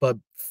shock, but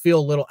feel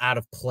a little out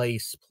of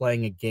place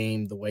playing a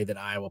game the way that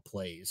Iowa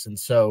plays. And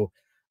so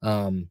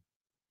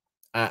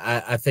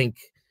I think,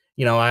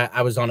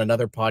 I was on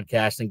another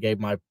podcast and gave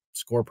my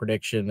score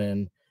prediction,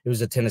 and it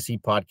was a Tennessee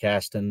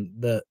podcast, and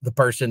the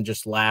person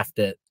just laughed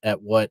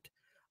at what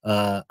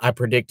I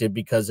predicted,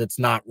 because it's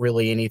not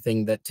really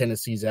anything that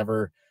Tennessee's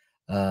ever,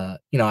 I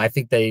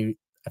think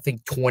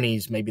 20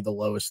 is maybe the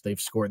lowest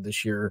they've scored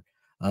this year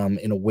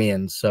in a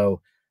win.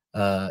 So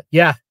I'm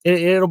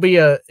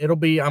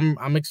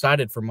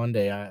excited for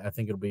Monday. I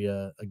think it'll be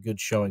a good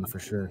showing for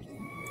sure.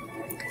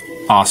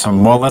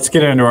 Awesome. Well, let's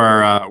get into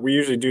our, we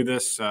usually do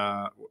this,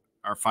 our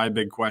 5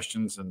 big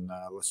questions, and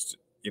let's,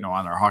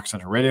 on our Hawk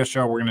Center radio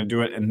show, we're going to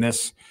do it in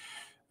this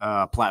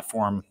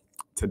platform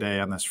today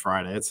on this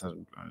Friday.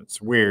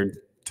 It's weird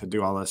to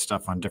do all this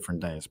stuff on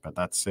different days, but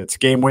it's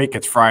game week.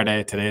 It's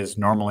Friday. Today is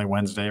normally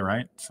Wednesday,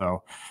 right?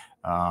 So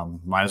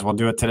might as well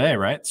do it today,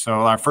 right? So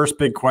our first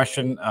big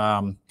question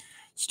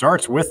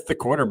starts with the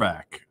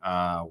quarterback.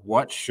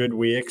 What should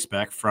we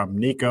expect from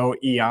Nico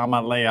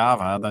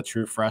Iamaleava, the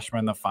true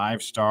freshman, the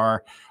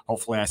 5-star?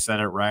 Hopefully I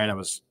said it right.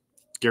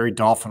 Gary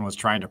Dolphin was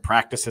trying to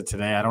practice it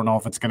today. I don't know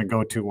if it's going to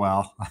go too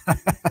well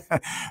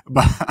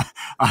but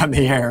on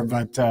the air,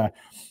 but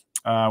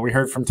we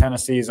heard from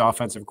Tennessee's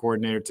offensive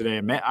coordinator today.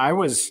 And that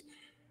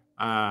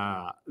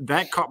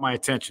caught my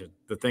attention,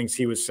 the things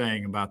he was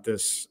saying about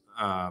this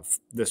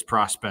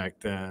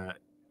prospect.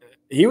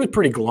 He was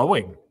pretty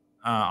glowing,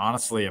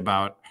 honestly,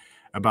 about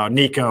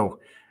Nico,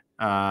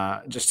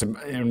 just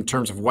in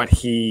terms of what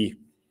he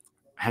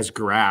has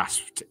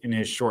grasped in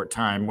his short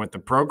time with the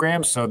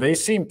program. So they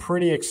seem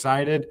pretty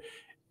excited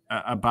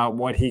about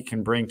what he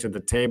can bring to the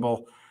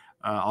table.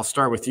 I'll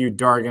start with you,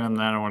 Dargan, and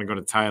then I want to go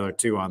to Tyler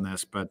too on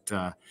this. But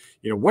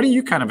what do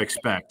you kind of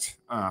expect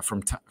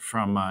from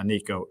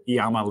Nico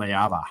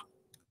Iamaleava?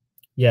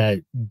 Yeah,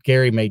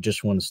 Gary may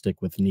just want to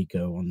stick with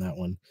Nico on that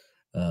one.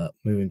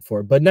 moving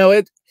forward. But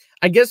no,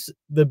 I guess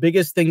the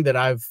biggest thing that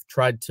I've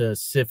tried to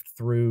sift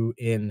through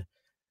in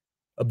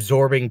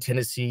absorbing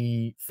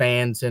Tennessee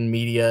fans and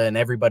media and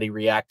everybody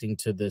reacting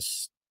to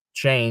this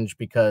change,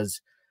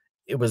 because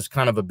it was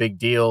kind of a big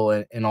deal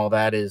and all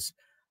that, is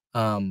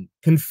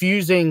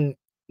confusing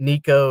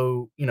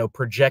Nico,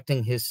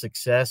 projecting his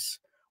success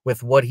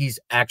with what he's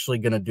actually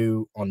going to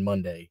do on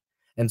Monday.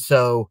 And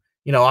so,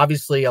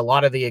 obviously a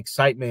lot of the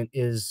excitement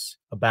is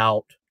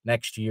about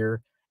next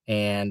year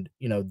and,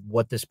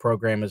 what this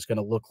program is going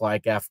to look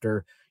like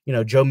after,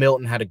 Joe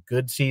Milton had a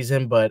good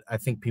season, but I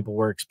think people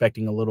were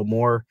expecting a little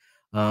more.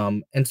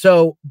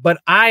 But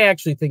I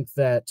actually think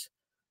that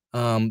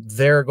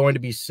there are going to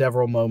be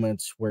several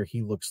moments where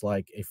he looks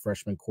like a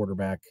freshman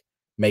quarterback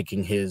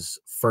making his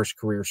first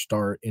career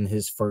start in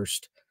his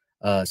first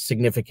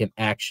significant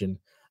action.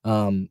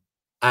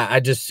 I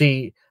just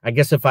see, I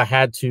guess if I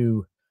had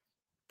to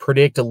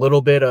predict a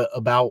little bit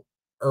about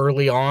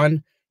early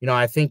on,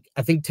 I think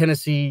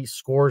Tennessee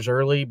scores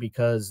early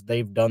because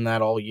they've done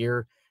that all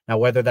year. Now,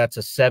 whether that's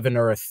a 7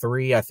 or a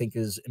 3, I think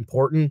is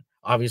important.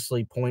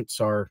 Obviously, points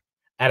are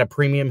at a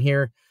premium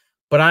here,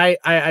 but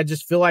I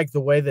just feel like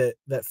the way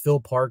that Phil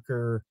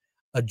Parker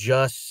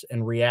adjusts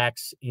and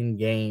reacts in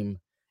game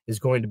is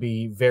going to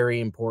be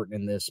very important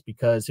in this,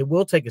 because it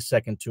will take a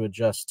second to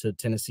adjust to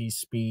Tennessee's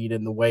speed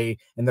and the way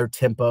and their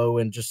tempo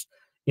and just,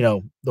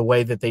 the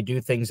way that they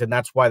do things. And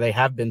that's why they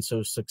have been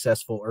so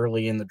successful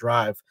early in the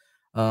drive.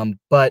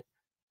 But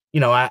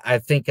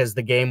I think as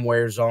the game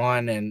wears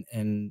on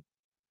and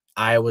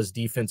Iowa's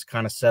defense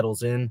kind of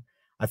settles in,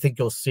 I think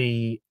you'll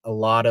see a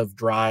lot of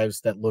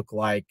drives that look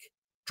like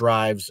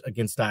drives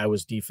against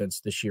Iowa's defense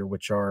this year,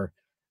 which are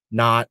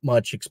not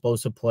much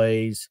explosive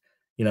plays,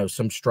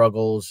 some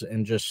struggles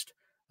and just,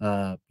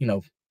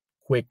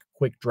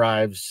 quick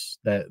drives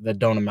that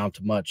don't amount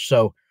to much.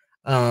 So,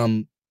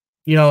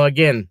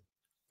 again,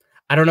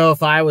 I don't know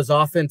if Iowa's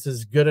offense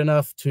is good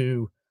enough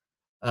to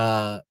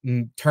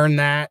turn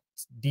that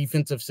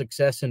defensive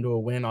success into a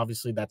win.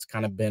 Obviously, that's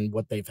kind of been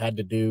what they've had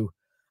to do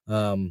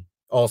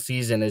all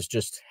season, is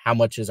just how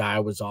much is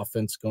Iowa's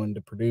offense going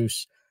to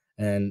produce.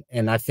 And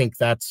I think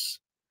that's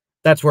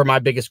where my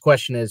biggest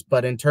question is.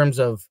 But in terms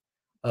of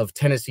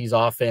Tennessee's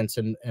offense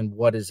and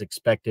what is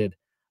expected,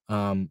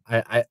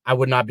 I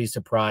would not be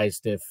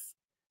surprised if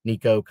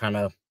Nico kind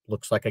of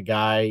looks like a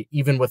guy,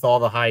 even with all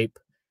the hype,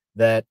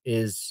 that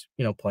is,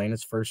 playing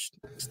his first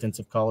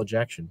extensive college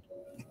action.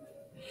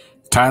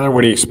 Tyler,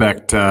 what do you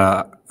expect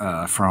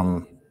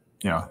from,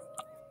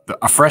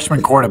 a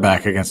freshman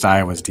quarterback against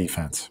Iowa's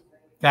defense?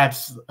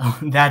 That's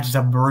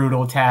a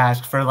brutal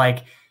task for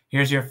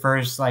here's your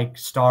first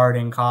start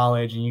in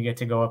college and you get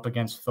to go up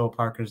against Phil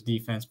Parker's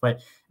defense.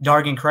 But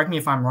Dargan, correct me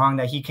if I'm wrong,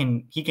 that he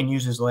can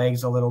use his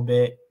legs a little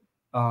bit.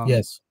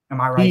 Yes. Am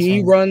I right?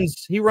 He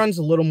runs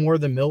a little more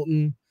than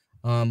Milton,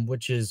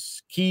 which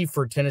is key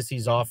for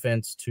Tennessee's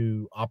offense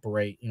to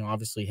operate.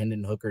 Obviously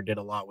Hendon Hooker did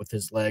a lot with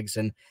his legs,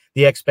 and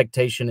the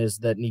expectation is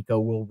that Nico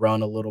will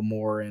run a little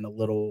more and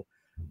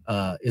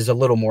is a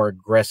little more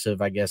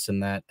aggressive, I guess,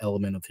 in that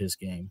element of his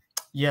game.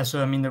 Yeah,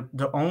 so I mean,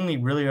 the only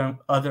really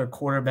other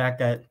quarterback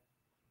that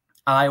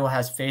Iowa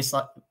has faced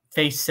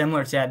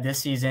similar to that this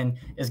season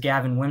is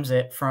Gavin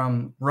Wimsatt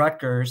from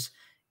Rutgers,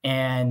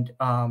 and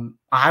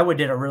Iowa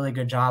did a really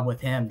good job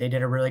with him. They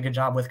did a really good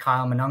job with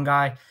Kyle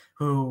Monangai,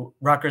 who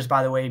Rutgers,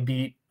 by the way,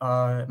 beat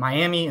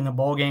Miami in the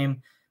bowl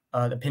game,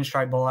 the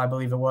Pinstripe Bowl, I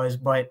believe it was.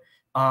 But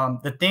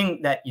the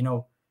thing that,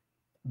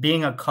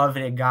 being a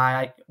coveted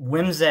guy,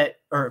 Wimsatt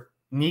or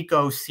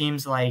Nico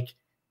seems like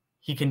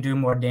he can do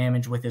more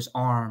damage with his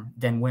arm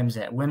than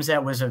Wimsatt.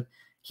 Wimsatt was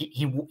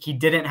he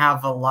didn't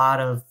have a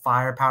lot of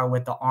firepower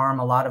with the arm.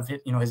 A lot of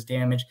it, his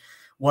damage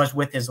was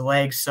with his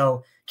legs.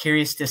 So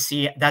curious to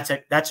see,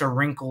 that's a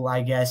wrinkle,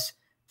 I guess,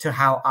 to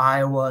how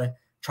Iowa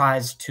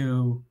tries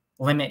to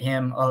limit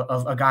him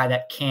of a guy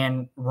that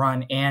can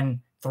run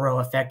and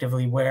throw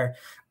effectively, where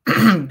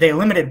they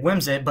limited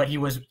Wimsatt, but he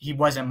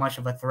wasn't much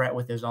of a threat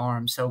with his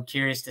arm. So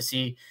curious to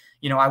see,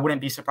 I wouldn't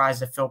be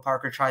surprised if Phil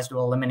Parker tries to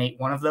eliminate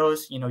one of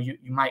those. You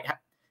might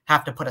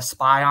have to put a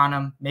spy on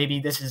him. Maybe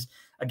this is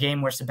a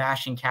game where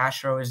Sebastian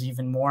Castro is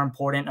even more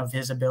important of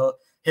his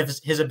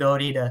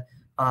ability to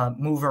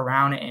move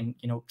around and,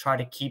 try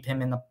to keep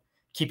him in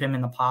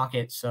the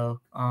pocket.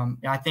 So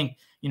I think,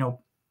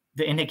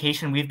 the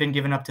indication we've been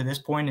given up to this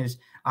point is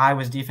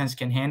Iowa's defense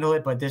can handle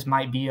it, but this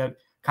might be a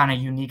kind of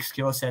unique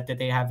skill set that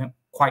they haven't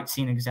quite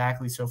seen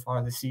exactly so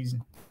far this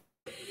season.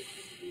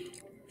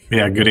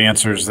 Yeah, good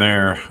answers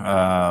there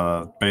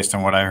based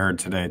on what I heard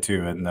today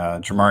too. And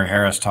Jamari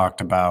Harris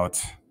talked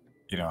about,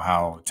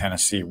 how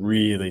Tennessee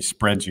really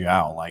spreads you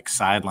out, like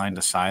sideline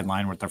to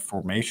sideline with their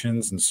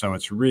formations. And so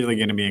it's really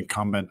going to be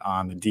incumbent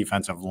on the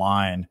defensive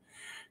line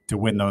to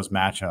win those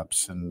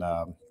matchups. And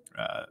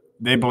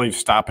they believe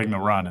stopping the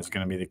run is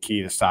going to be the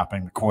key to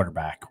stopping the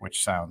quarterback,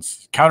 which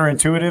sounds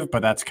counterintuitive,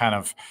 but that's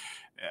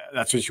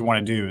that's what you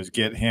want to do, is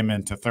get him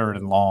into third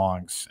and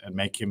longs and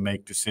make him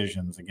make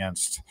decisions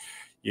against,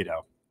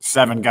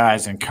 7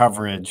 guys in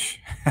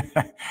coverage,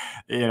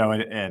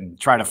 and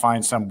try to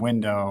find some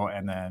window.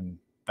 And then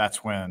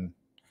that's when,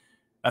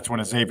 that's when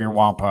a Xavier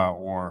Wampa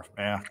or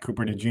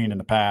Cooper DeJean in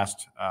the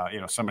past,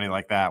 somebody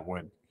like that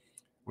would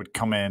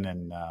come in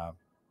and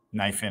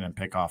knife in and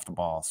pick off the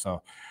ball.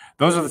 So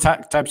those are the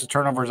types of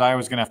turnovers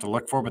Iowa's going to have to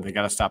look for, but they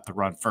got to stop the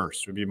run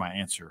first would be my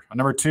answer.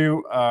 Number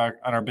two, on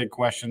our big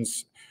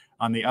questions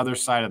on the other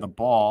side of the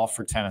ball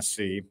for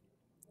Tennessee,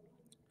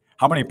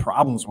 how many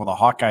problems will the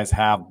Hawkeyes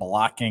have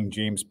blocking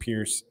James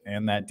Pierce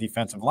and that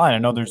defensive line? I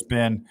know there's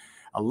been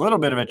a little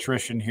bit of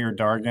attrition here,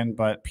 Dargan,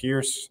 but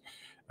Pierce,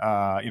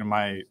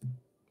 my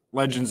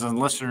legends and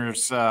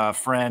listeners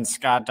friend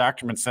Scott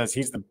Docterman says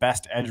he's the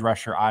best edge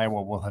rusher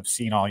Iowa will have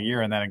seen all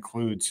year, and that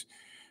includes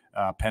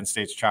Penn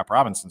State's Chop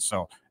Robinson.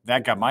 So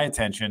that got my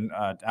attention.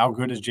 How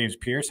good is James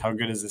Pierce? How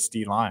good is this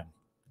D line?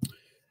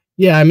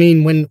 Yeah, I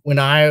mean, when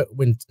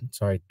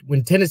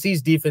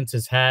Tennessee's defense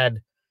has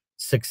had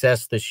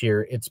success this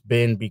year, it's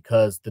been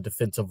because the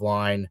defensive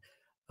line,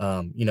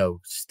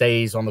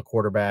 stays on the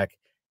quarterback,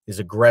 is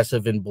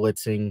aggressive in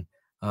blitzing,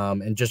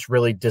 and just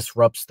really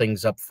disrupts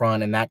things up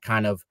front, and that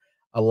kind of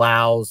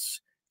allows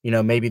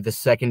maybe the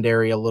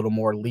secondary a little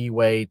more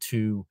leeway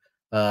to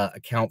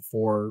account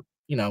for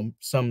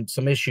some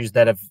issues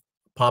that have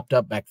popped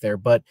up back there.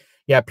 But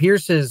yeah,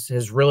 Pierce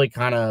has really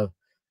kind of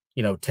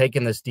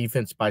taken this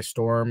defense by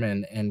storm,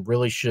 and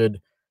really should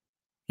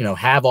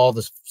have all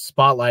the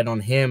spotlight on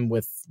him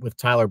with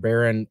Tyler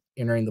Barron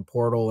entering the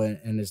portal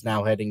and is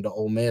now heading to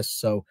Ole Miss.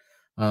 So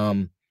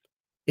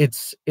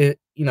there's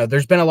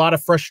been a lot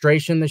of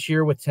frustration this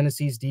year with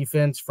Tennessee's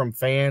defense from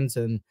fans,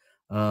 and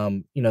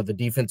the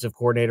defensive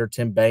coordinator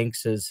Tim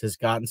Banks has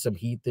gotten some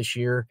heat this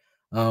year.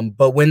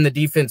 But when the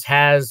defense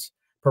has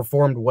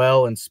performed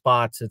well in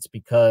spots, it's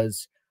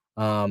because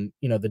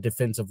the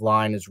defensive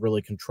line is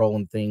really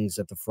controlling things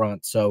at the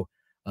front. So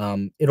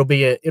it'll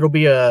be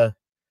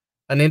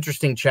an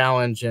interesting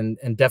challenge, and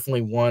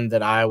definitely one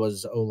that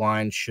Iowa's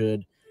O-line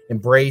should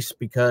embrace,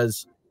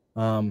 because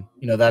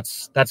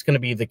that's going to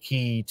be the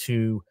key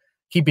to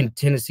keeping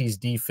Tennessee's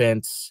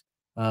defense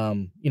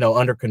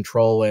under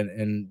control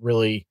and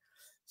really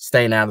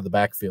staying out of the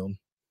backfield.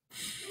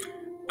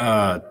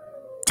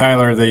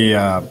 Tyler,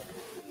 the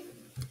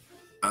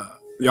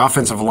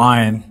offensive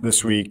line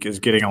this week is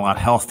getting a lot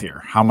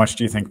healthier. How much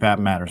do you think that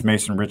matters?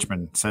 Mason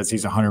Richmond says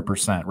he's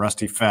 100%.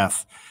 Rusty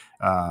Feth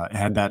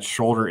had that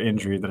shoulder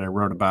injury that I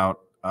wrote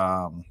about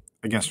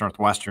against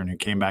Northwestern, who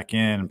came back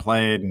in and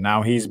played, and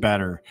now he's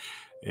better.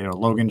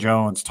 Logan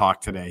Jones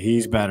talked today.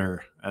 He's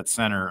better at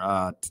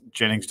center.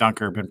 Jennings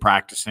Dunker been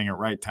practicing at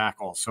right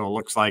tackle. So it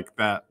looks like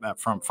that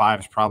front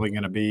five is probably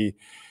going to be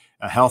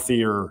a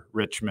healthier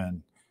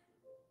Richmond,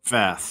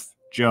 Feth,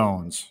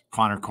 Jones,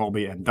 Connor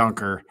Colby, and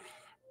Dunker.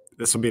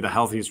 This will be the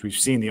healthiest we've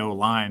seen the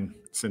O-line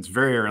since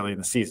very early in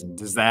the season.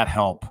 Does that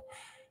help?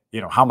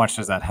 How much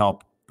does that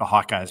help the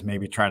Hawkeyes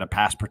maybe try to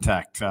pass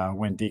protect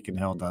when Deacon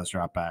Hill does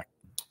drop back?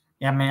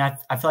 Yeah, I mean,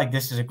 I feel like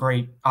this is a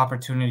great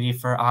opportunity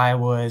for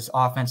Iowa's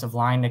offensive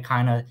line to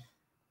kind of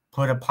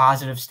put a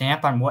positive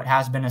stamp on what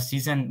has been a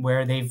season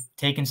where they've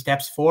taken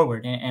steps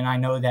forward. And I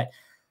know that,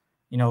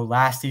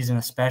 last season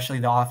especially,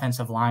 the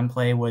offensive line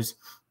play was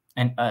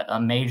a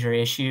major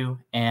issue.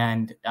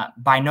 And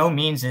by no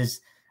means is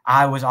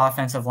Iowa's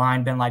offensive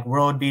line been like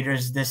world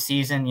beaters this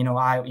season.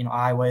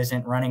 Iowa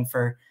isn't running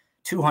for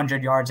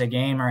 200 yards a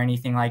game or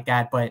anything like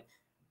that, but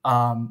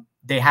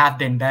they have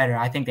been better.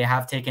 I think they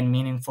have taken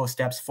meaningful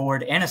steps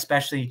forward, and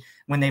especially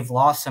when they've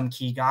lost some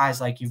key guys,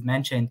 like you've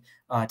mentioned.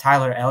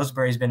 Tyler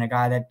Ellsbury's been a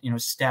guy that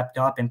stepped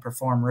up and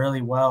performed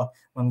really well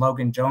when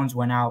Logan Jones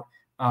went out.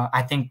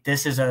 I think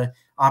this is a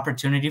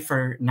opportunity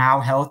for now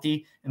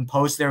healthy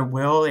impose their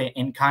will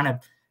and kind of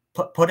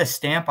put a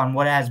stamp on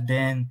what has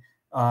been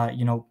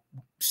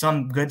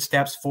some good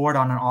steps forward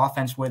on an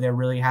offense where there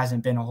really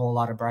hasn't been a whole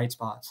lot of bright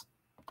spots.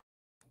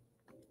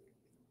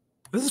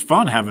 This is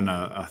fun having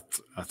a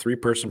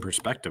three-person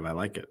perspective. I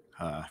like it.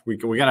 We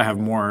got to have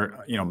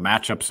more,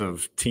 matchups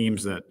of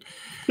teams that,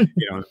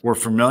 we're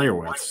familiar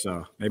with.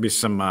 So maybe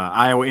some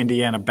Iowa,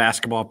 Indiana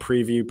basketball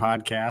preview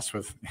podcast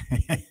with.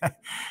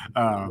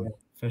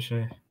 For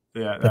sure.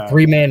 Yeah, the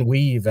three-man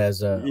weave,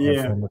 as a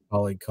former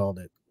colleague called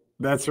it.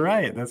 That's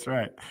right.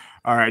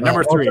 All right,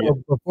 number three.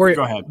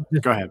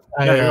 Go ahead.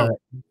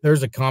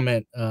 There's a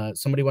comment.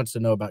 Somebody wants to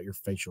know about your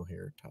facial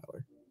hair,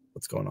 Tyler.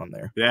 What's going on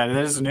there? Yeah,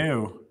 that is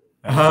new.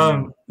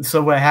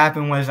 So what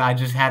happened was I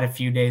just had a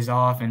few days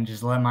off and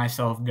just let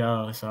myself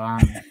go. So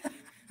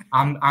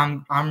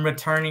I'm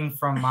returning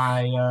from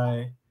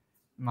my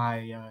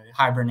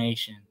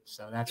hibernation.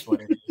 So that's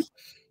what it is.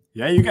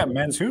 Yeah, you got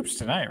men's hoops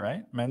tonight,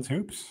 right? Men's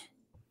hoops.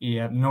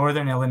 Yeah,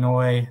 Northern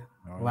Illinois,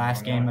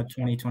 last game of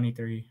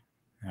 2023.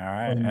 All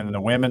right, and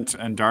the women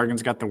and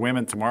Dargan's got the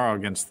women tomorrow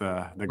against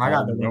the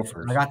Golden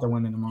Gophers. I got the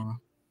women tomorrow.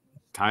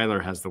 Tyler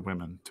has the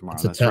women tomorrow.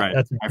 That's right.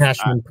 That's a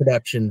Tachman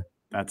production.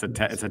 It's a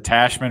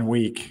Tachman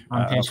week.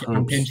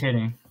 I'm pinch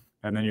hitting.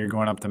 And then you're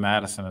going up to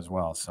Madison as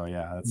well. So,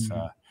 yeah, that's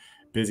a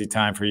busy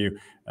time for you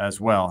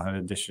as well. In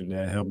addition,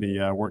 he'll be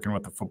working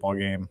with the football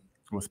game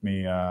with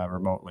me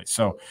remotely.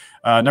 So,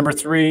 number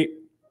three,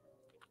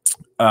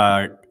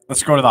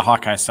 let's go to the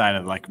Hawkeye side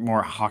of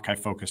more Hawkeye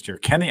focused here.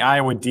 Can the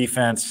Iowa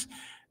defense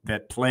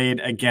that played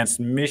against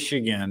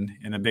Michigan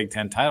in the Big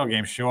Ten title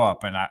game show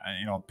up. And,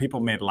 people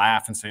may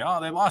laugh and say, oh,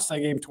 they lost that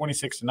game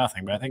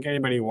 26-0. But I think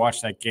anybody who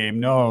watched that game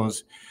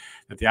knows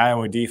that the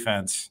Iowa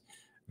defense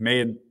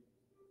made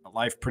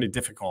life pretty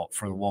difficult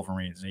for the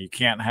Wolverines. You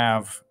can't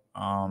have,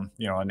 an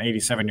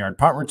 87-yard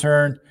punt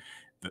return,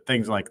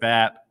 things like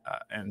that,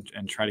 and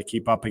try to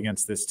keep up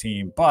against this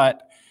team.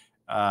 But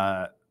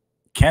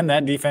can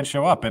that defense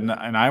show up? And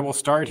I will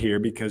start here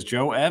because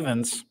Joe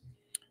Evans,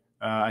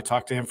 I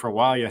talked to him for a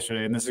while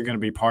yesterday, and this is going to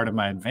be part of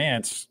my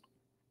advance,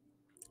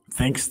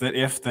 thinks that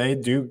if they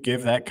do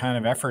give that kind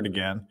of effort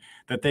again,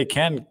 that they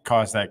can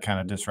cause that kind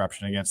of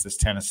disruption against this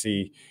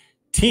Tennessee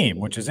team,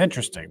 which is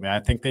interesting. I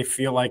think they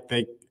feel like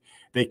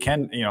they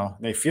can,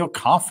 they feel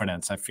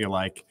confidence, I feel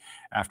like,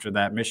 after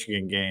that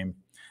Michigan game,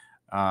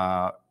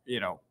 that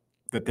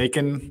they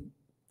can.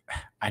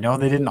 I know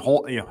they didn't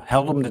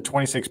held them to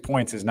 26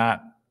 points is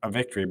not a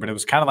victory, but it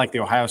was kind of like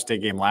the Ohio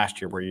State game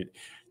last year where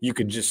you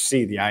could just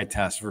see the eye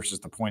test versus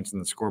the points in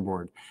the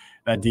scoreboard.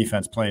 That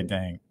defense played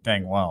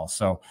dang well.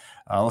 So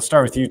let's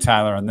start with you,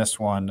 Tyler, on this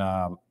one.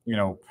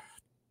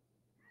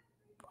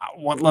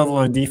 What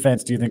level of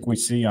defense do you think we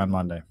see on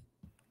Monday?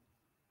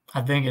 I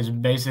think it's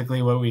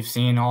basically what we've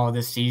seen all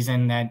this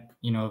season, that,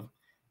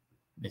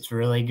 it's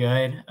really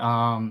good.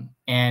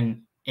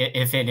 And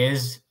if it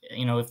is,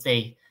 if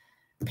they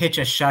pitch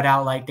a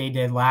shutout like they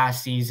did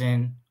last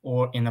season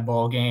or in the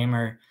bowl game,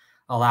 or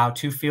allow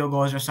 2 field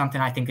goals or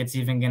something, I think it's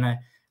even going to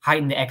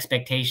heighten the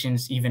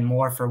expectations even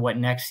more for what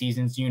next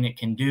season's unit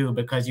can do,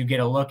 because you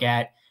get a look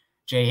at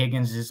Jay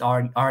Higgins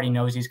already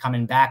knows he's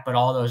coming back, but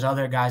all those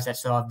other guys that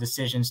still have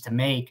decisions to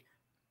make,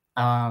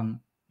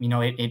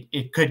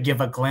 it could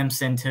give a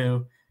glimpse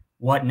into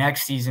what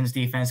next season's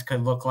defense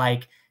could look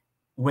like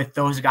with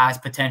those guys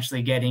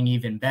potentially getting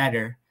even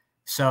better.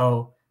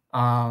 So,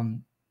 I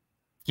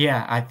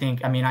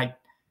think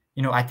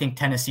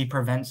Tennessee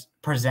presents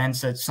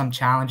some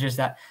challenges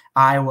that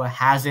Iowa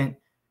hasn't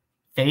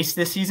faced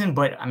this season.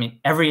 But,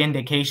 every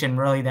indication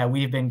really that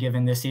we've been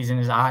given this season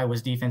is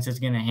Iowa's defense is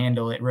going to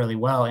handle it really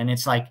well. And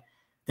it's like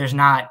there's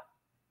not,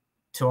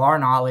 to our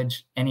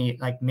knowledge, any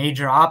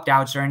major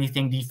opt-outs or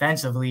anything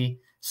defensively.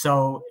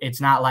 So it's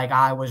not like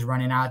Iowa's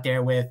running out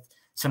there with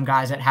some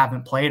guys that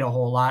haven't played a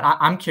whole lot.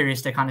 I'm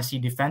curious to kind of see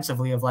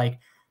defensively of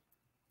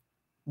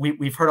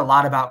we've heard a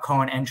lot about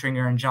Cohen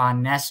Entringer and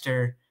John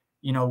Nestor.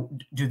 Do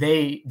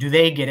they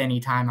get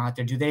any time out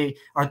there?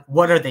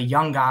 What are the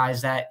young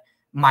guys that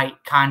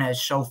might kind of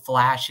show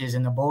flashes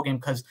in the bowl game?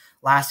 Because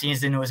last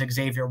season it was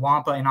Xavier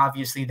Wampa, and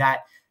obviously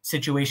that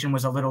situation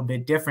was a little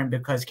bit different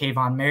because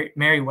Kayvon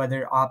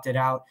Merriweather opted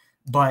out.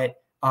 But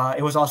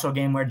it was also a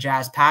game where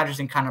Jazz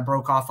Patterson kind of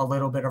broke off a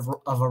little bit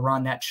of a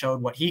run that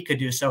showed what he could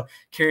do. So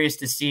curious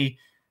to see,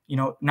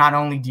 not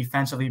only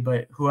defensively,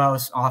 but who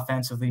else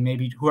offensively,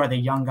 maybe who are the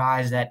young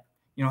guys that,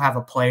 have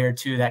a play or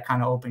two that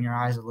kind of open your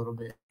eyes a little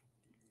bit.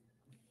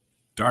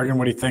 Dargan,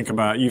 what do you think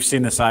about, you've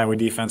seen this Iowa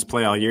defense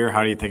play all year.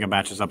 How do you think it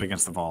matches up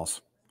against the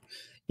Vols?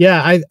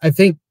 Yeah, I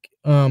think,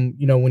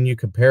 when you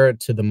compare it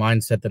to the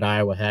mindset that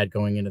Iowa had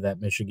going into that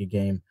Michigan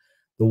game,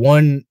 the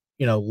one,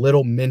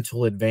 little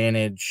mental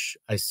advantage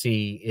I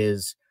see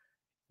is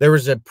there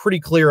was a pretty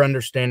clear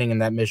understanding in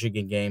that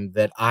Michigan game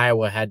that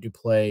Iowa had to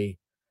play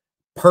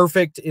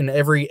perfect in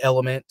every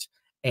element.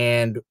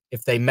 And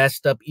if they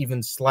messed up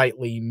even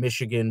slightly,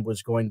 Michigan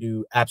was going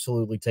to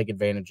absolutely take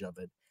advantage of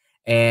it.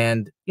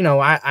 And,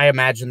 I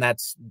imagine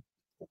that's,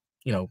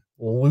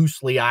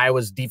 loosely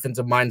Iowa's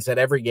defensive mindset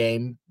every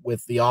game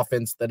with the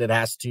offense that it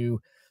has to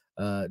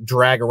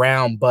drag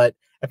around. But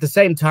at the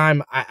same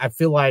time, I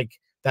feel like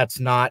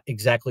that's not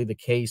exactly the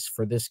case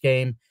for this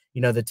game.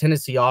 The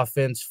Tennessee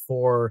offense,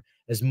 for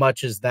as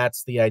much as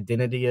that's the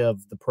identity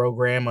of the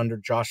program under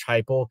Josh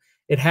Heupel,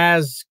 it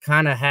has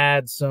kind of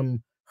had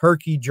some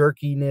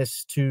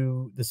herky-jerkiness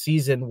to the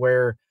season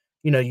where,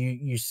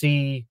 you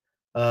see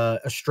a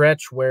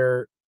stretch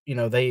where,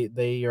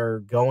 they are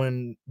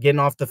getting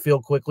off the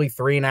field quickly,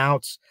 3 and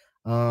outs.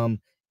 And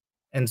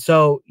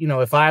so,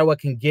 if Iowa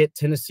can get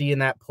Tennessee in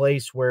that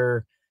place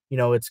where,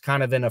 it's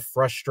kind of in a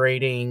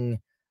frustrating,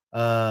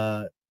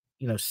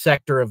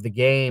 sector of the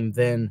game,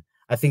 then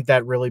I think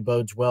that really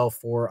bodes well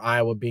for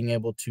Iowa being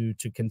able to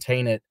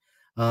contain it.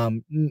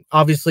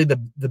 Obviously,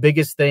 the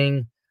biggest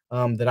thing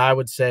that I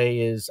would say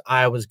is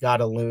Iowa's got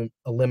to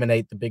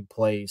eliminate the big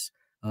plays.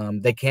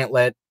 They can't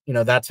let,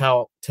 that's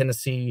how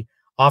Tennessee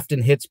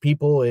often hits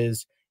people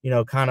is,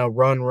 kind of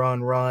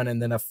run,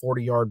 and then a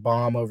 40-yard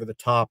bomb over the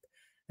top.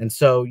 And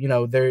so,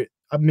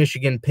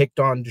 Michigan picked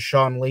on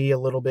Deshaun Lee a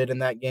little bit in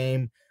that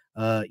game.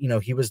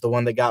 He was the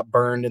one that got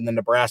burned in the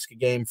Nebraska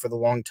game for the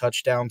long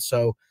touchdown.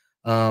 So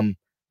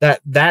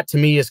that to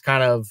me is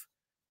kind of,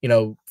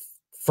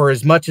 for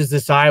as much as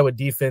this Iowa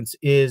defense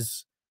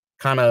is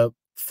kind of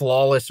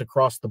flawless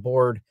across the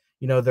board,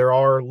 there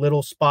are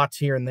little spots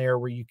here and there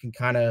where you can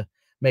kind of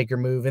make your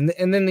move.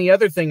 And then the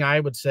other thing I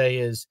would say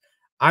is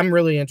I'm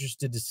really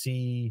interested to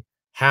see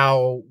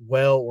how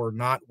well or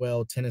not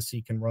well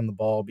Tennessee can run the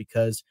ball,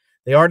 because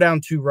they are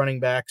down 2 running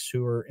backs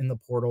who are in the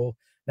portal.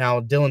 Now,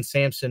 Dylan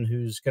Sampson,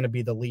 who's going to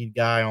be the lead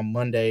guy on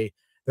Monday,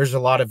 there's a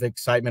lot of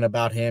excitement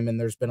about him, and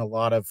there's been a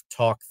lot of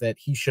talk that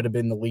he should have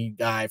been the lead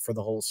guy for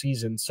the whole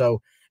season.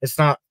 So it's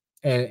not,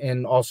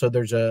 and also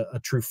there's a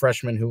true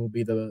freshman who will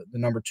be the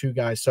number 2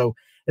 guy. So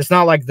it's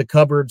not like the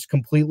cupboard's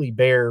completely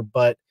bare,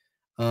 but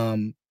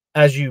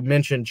as you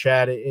mentioned,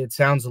 Chad, it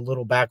sounds a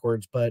little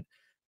backwards, but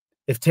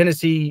if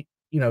Tennessee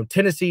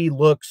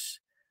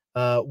looks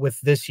with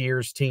this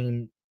year's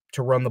team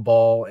to run the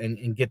ball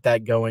and get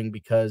that going,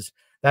 because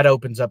that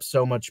opens up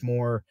so much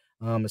more,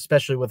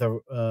 especially with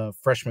a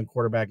freshman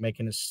quarterback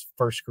making his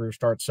first career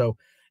start. So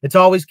it's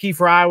always key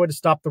for Iowa to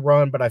stop the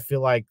run, but I feel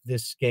like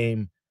this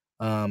game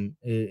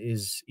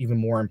is even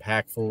more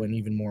impactful and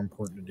even more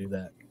important to do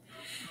that.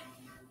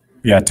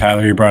 Yeah,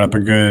 Tyler, you brought up a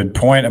good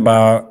point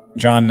about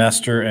John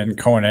Nestor and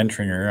Cohen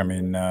Entringer. I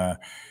mean,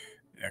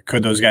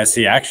 could those guys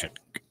see action?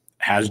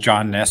 Has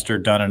John Nestor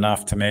done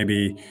enough to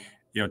maybe,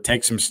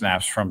 take some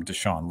snaps from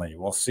Deshaun Lee?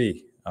 We'll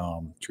see.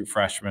 True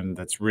freshman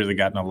that's really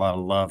gotten a lot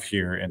of love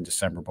here in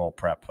December Bowl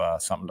prep,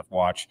 something to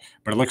watch.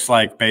 But it looks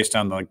like, based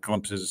on the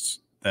glimpses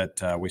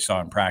that we saw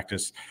in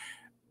practice,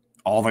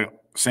 all the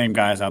same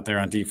guys out there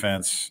on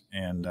defense,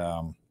 and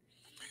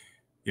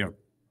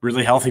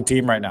really healthy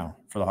team right now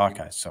for the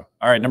Hawkeyes. So,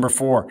 all right, number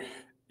 4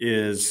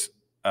 is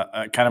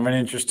a kind of an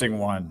interesting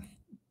one.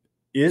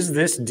 Is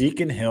this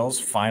Deacon Hill's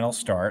final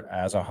start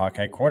as a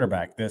Hawkeye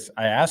quarterback?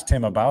 I asked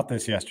him about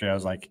this yesterday. I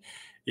was like,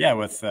 yeah,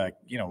 with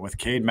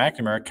Cade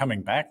McNamara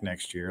coming back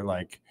next year,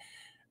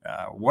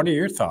 what are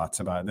your thoughts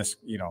about this?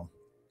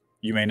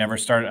 You may never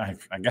start.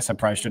 I guess I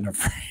probably shouldn't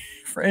have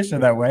phrased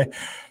it that way,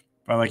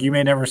 but you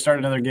may never start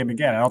another game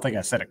again. I don't think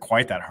I said it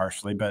quite that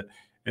harshly, but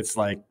it's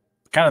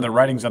kind of the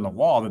writing's on the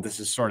wall that this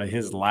is sort of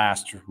his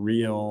last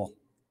real,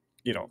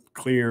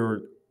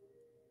 clear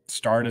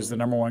start as the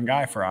number 1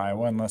 guy for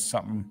Iowa, unless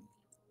something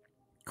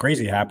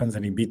crazy happens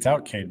and he beats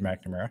out Cade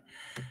McNamara.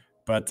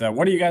 But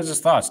what are you guys'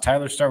 thoughts?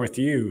 Tyler, start with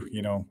you.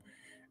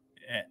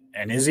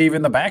 And is he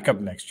even the backup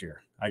next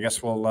year? I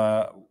guess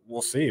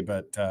we'll see.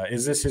 But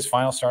is this his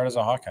final start as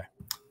a Hawkeye?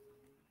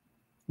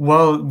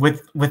 Well,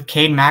 with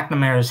Cade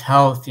McNamara's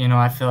health,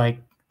 I feel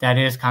like that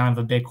is kind of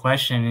a big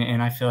question,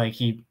 and I feel like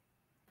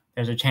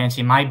there's a chance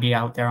he might be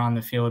out there on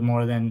the field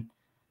more than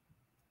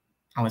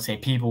I would say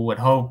people would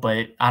hope.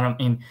 But I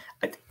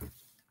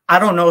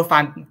don't know if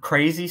I'm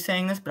crazy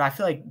saying this, but I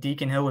feel like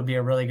Deacon Hill would be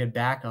a really good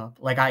backup.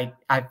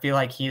 I feel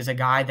like he is a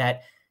guy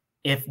that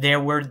if there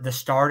were the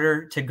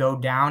starter to go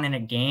down in a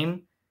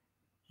game,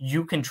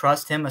 you can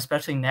trust him,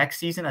 especially next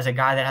season, as a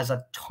guy that has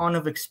a ton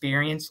of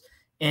experience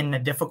in a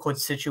difficult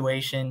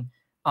situation,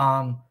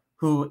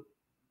 who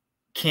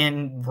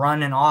can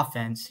run an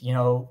offense,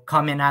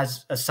 come in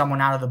as someone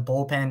out of the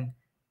bullpen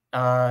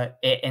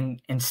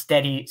and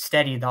steady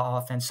the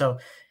offense. So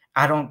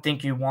I don't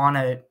think you want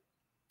to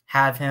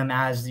have him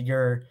as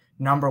your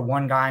number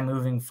 1 guy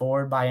moving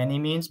forward by any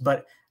means,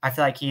 but I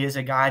feel like he is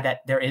a guy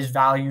that there is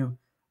value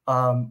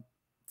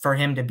for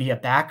him to be a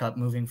backup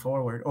moving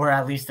forward, or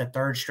at least a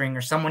 3rd string,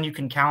 or someone you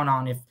can count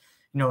on if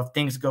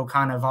things go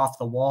kind of off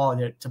the wall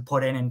to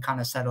put in and kind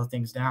of settle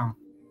things down.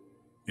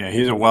 Yeah,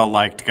 he's a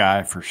well-liked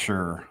guy for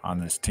sure on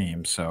this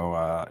team. So,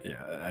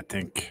 I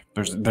think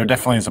there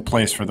definitely is a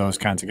place for those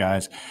kinds of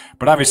guys.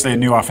 But obviously a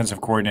new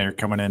offensive coordinator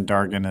coming in,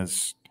 Dargan,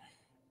 is,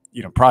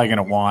 probably going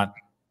to want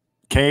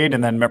Cade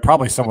and then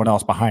probably someone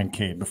else behind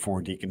Cade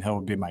before Deacon Hill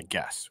would be my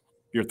guess.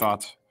 Your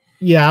thoughts?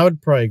 Yeah, I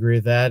would probably agree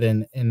with that.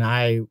 And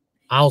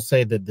I'll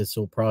say that this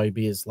will probably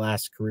be his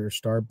last career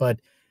start. But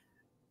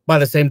by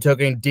the same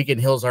token, Deacon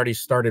Hill's already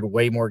started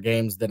way more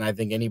games than I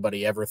think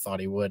anybody ever thought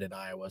he would at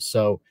Iowa.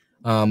 So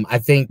I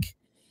think,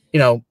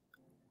 I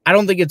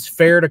don't think it's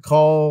fair to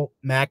call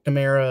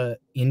McNamara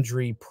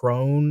injury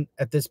prone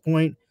at this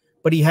point,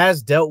 but he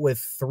has dealt with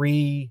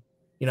 3,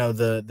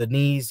 the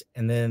knees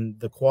and then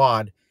the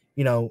quad.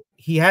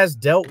 He has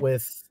dealt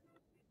with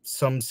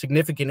some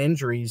significant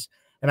injuries,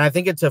 and I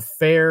think it's a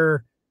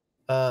fair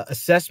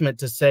assessment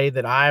to say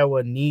that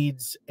Iowa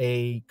needs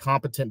a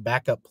competent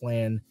backup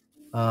plan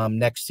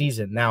next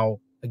season. Now,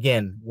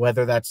 again,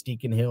 whether that's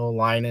Deacon Hill,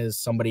 Linus,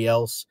 somebody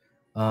else,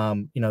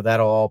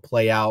 that'll all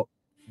play out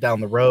down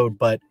the road.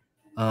 But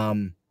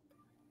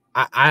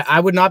I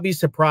would not be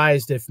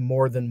surprised if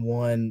more than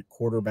 1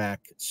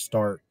 quarterback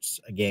starts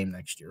a game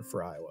next year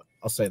for Iowa.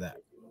 I'll say that.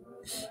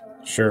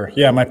 Sure.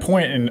 Yeah, my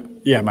point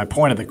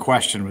of the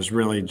question was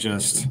really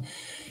just,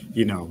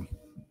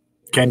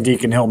 can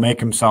Deacon Hill make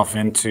himself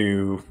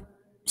into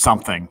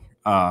something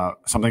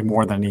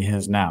more than he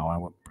is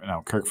now?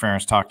 Kirk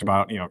Ferentz talked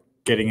about,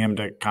 getting him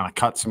to kind of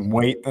cut some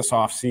weight this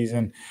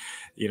offseason.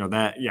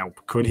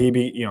 Could he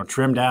be,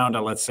 trimmed down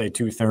to, let's say,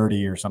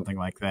 230 or something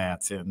like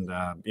that, and,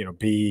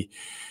 be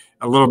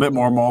a little bit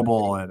more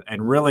mobile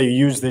and really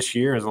use this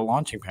year as a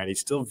launching pad. He's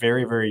still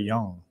very, very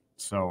young.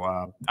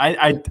 So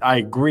I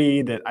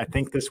agree that I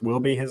think this will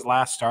be his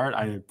last start.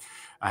 I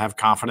have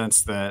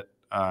confidence that,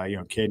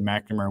 Cade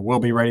McNamara will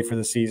be ready for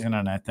the season.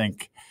 And I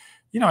think,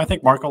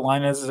 Marco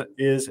Linus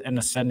is an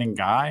ascending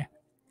guy.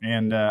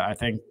 And I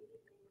think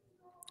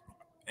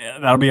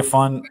that'll be a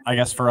fun, I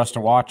guess, for us to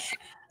watch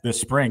this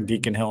spring.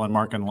 Deacon Hill and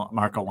Marco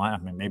Lane. I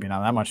mean, maybe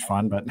not that much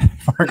fun, but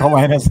Marco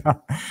Lane is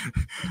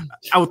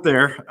out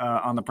there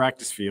on the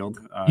practice field.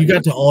 You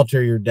got to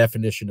alter your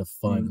definition of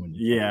fun.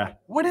 When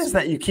what is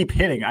that you keep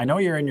hitting? I know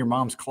you're in your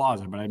mom's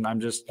closet, but I'm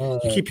just you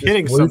keep just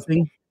hitting looping?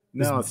 something.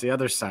 No, it's the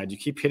other side. You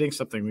keep hitting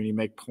something when you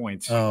make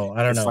points. Oh,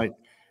 I don't know. Like,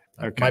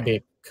 it might be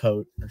a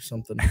coat or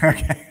something.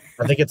 Okay.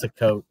 I think it's a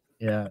coat.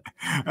 Yeah.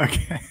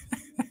 Okay.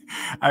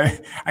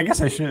 I guess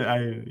I should.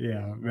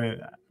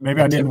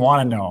 Maybe I didn't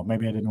want to know.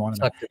 Maybe I didn't want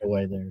to tucked it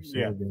away there. So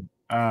yeah. Good.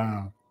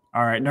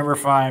 All right, number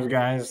 5,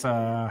 guys.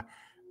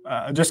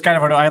 Just kind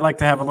of, I like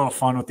to have a little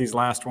fun with these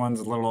last ones,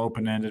 a little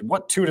open-ended.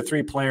 What 2 to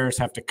 3 players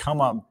have to come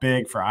up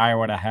big for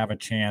Iowa to have a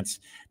chance?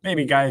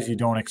 Maybe guys you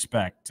don't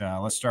expect.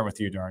 Let's start with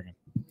you, Dargan.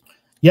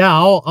 Yeah,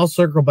 I'll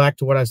circle back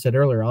to what I said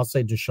earlier. I'll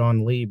say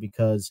Deshaun Lee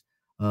because,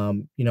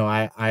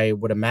 I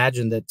would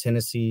imagine that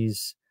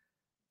Tennessee's,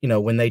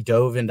 when they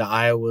dove into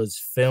Iowa's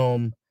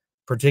film,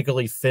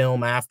 particularly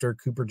film after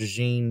Cooper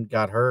DeJean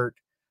got hurt,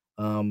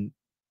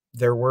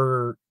 there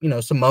were,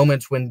 some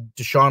moments when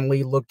Deshaun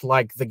Lee looked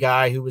like the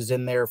guy who was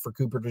in there for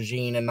Cooper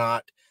DeJean and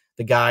not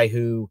the guy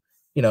who,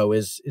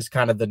 is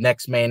kind of the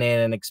next man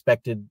in and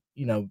expected,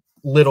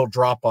 little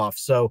drop off.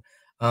 So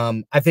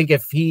I think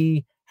if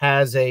he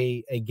has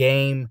a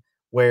game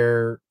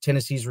where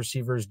Tennessee's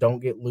receivers don't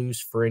get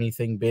loose for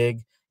anything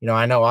big,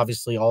 I know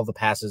obviously all the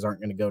passes aren't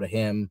going to go to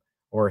him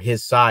or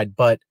his side,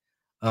 but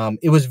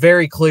it was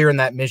very clear in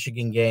that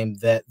Michigan game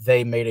that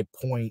they made a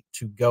point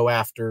to go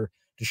after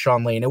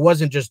Deshaun Lee. And it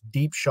wasn't just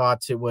deep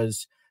shots. It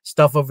was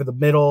stuff over the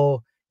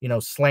middle,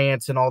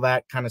 slants and all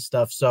that kind of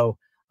stuff. So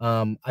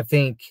I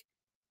think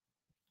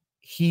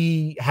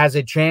he has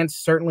a chance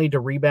certainly to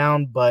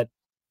rebound, but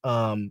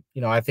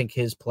I think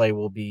his play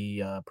will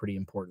be pretty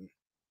important.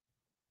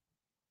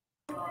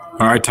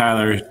 All right,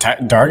 Tyler.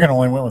 Dargan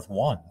only went with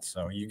 1,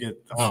 so you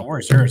get the 4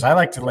 is yours. I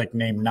like to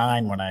name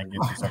 9 when I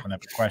get these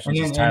open-ended questions.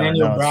 And then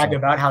you'll brag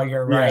about how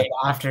you're right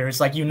after. It's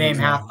like you name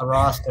half the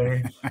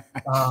roster.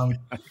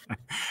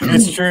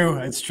 It's true.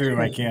 It's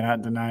true. I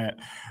cannot deny it.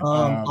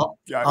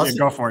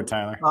 Go for it,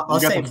 Tyler.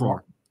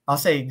 I'll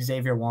say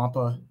Xavier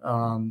Wampa.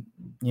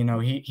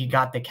 He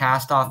got the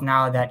cast off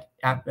now that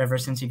ever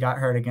since he got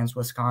hurt against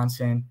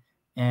Wisconsin.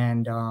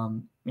 And,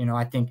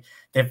 I think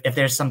if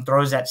there's some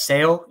throws that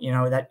sail,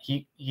 that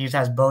he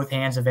has both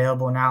hands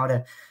available now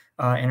to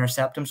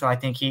intercept them. So I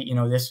think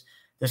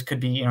this could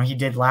be, he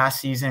did last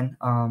season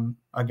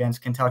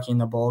against Kentucky in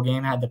the bowl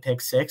game, had the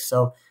pick 6.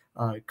 So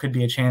it could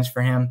be a chance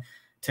for him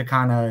to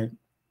kind of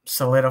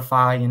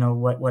solidify,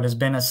 what has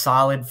been a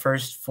solid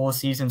first full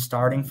season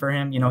starting for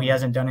him. He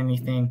hasn't done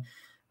anything,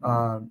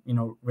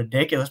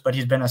 ridiculous, but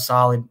he's been a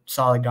solid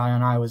guy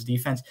on Iowa's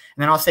defense.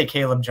 And then I'll say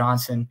Caleb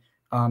Johnson.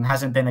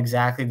 Hasn't been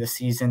exactly the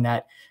season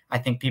that I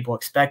think people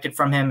expected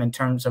from him in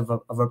terms of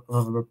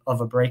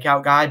a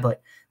breakout guy,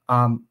 but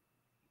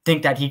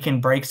think that he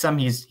can break some.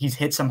 He's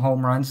hit some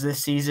home runs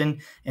this season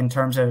in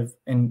terms of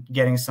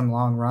getting some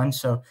long runs.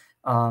 So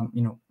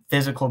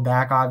physical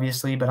back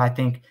obviously, but I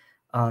think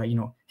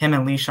him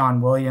and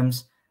Leishon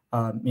Williams,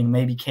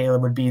 maybe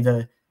Caleb would be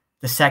the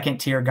second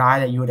tier guy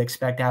that you would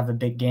expect to have a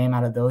big game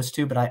out of those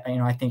 2. But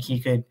I think he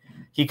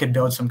could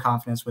build some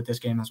confidence with this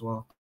game as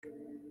well.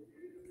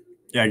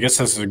 Yeah, I guess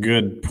this is a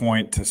good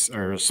point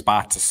or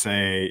spot to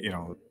say,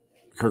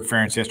 Kirk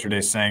Ferentz yesterday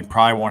saying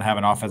probably won't have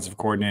an offensive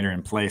coordinator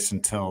in place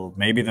until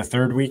maybe the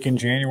 3rd week in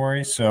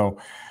January. So,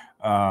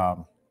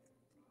 how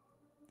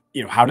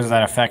does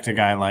that affect a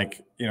guy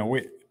like,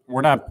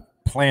 we're not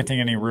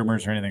planting any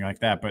rumors or anything like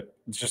that, but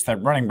it's just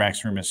that running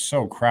backs room is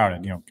so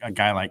crowded. A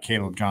guy like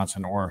Caleb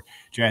Johnson or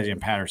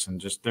Jazian Patterson,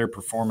 just their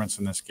performance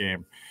in this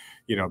game,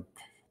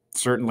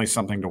 certainly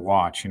something to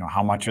watch.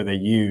 How much are they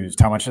used?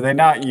 How much are they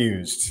not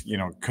used?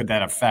 Could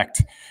that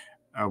affect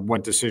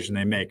what decision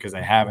they make? Because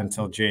they have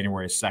until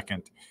January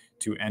 2nd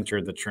to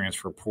enter the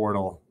transfer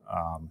portal.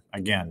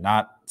 Again,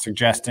 not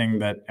suggesting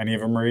that any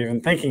of them are even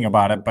thinking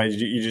about it, but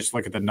you just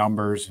look at the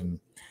numbers and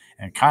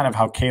kind of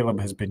how Caleb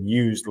has been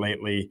used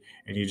lately,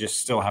 and you just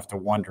still have to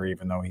wonder,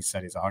 even though he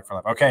said he's a Hawk for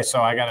life. Okay, so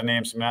I got to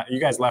name some. You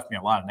guys left me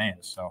a lot of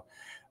names, so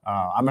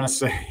I'm going to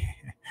say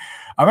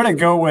I'm going to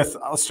go with.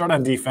 I'll start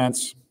on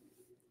defense.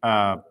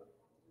 Y.A.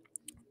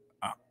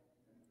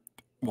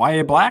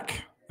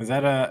 Black, is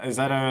that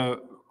a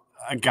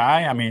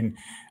guy? I mean,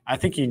 I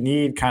think you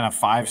need kind of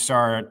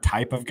 5-star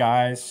type of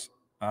guys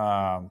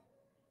to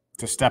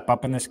step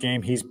up in this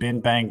game. He's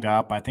been banged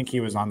up. I think he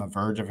was on the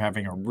verge of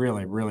having a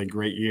really, really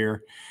great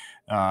year.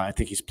 I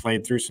think he's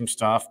played through some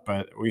stuff,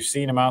 but we've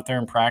seen him out there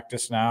in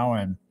practice now,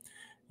 and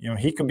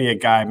he could be a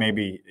guy.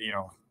 Maybe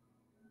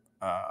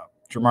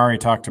Jamari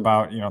talked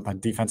about the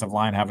defensive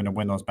line having to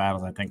win those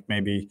battles. I think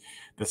maybe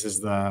this is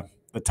the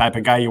type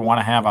of guy you want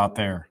to have out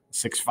there,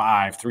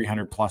 6'5",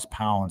 300+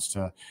 pounds,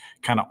 to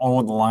kind of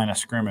own the line of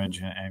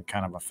scrimmage and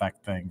kind of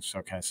affect things.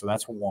 Okay, so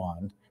that's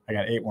 1. I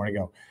got 8 more to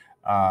go.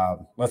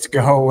 Let's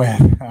go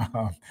with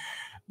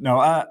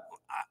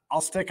I'll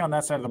stick on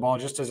that side of the ball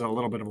just as a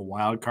little bit of a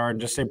wild card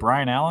and just say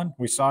Brian Allen.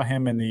 We saw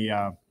him in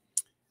the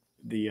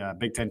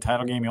Big Ten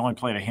title game. He only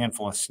played a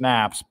handful of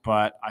snaps,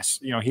 but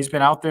he's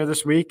been out there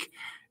this week,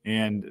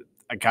 and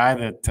a guy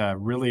that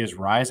really is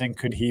rising.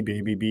 Could he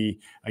maybe be,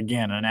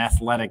 again, an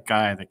athletic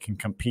guy that can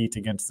compete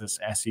against this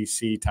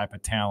SEC type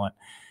of talent?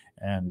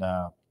 And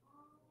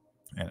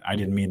I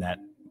didn't mean that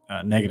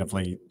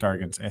negatively,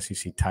 Dargan's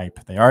SEC type.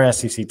 They are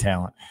SEC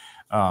talent.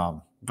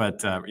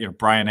 But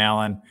Brian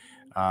Allen,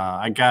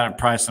 I got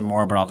probably some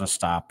more, but I'll just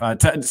stop.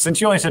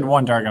 Since you only said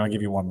one, Dargan, I'll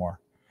give you one more.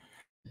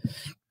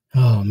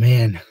 Oh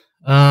man.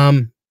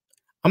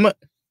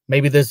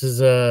 Maybe this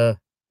is a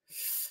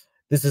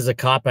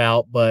cop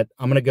out, but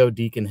I'm going to go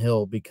Deacon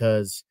Hill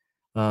because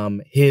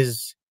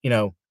his,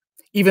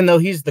 even though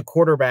he's the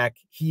quarterback,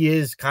 he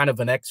is kind of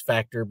an X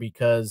factor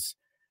because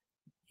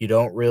you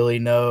don't really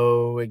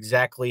know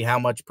exactly how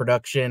much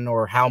production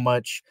or how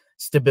much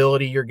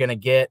stability you're going to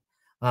get.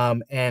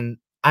 And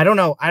I don't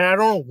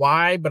know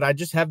why, but I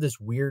just have this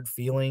weird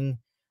feeling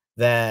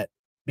that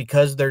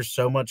because there's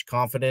so much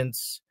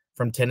confidence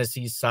from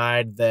Tennessee's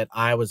side that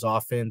Iowa's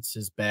offense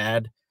is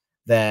bad,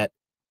 that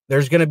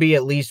there's going to be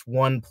at least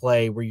one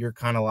play where you're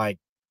kind of like,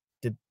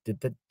 did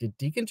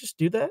Deacon just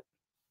do that?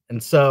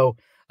 And so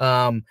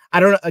I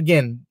don't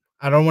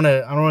want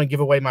to give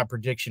away my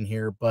prediction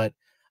here, but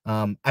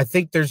I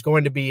think there's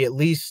going to be at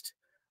least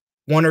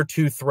one or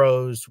two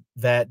throws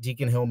that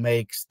Deacon Hill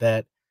makes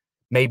that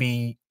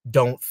maybe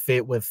don't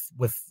fit with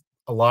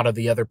a lot of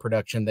the other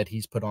production that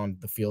he's put on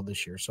the field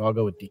this year. So I'll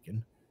go with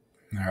Deacon.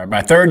 All right,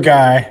 my third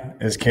guy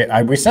is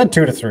we said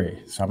 2 to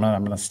 3, so I'm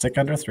gonna stick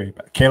under 3.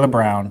 But Caleb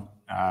Brown,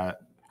 I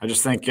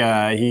just think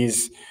I'm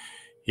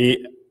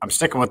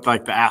sticking with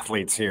like the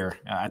athletes here.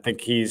 I think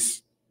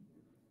he's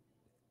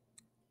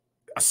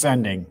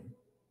ascending,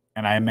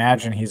 and I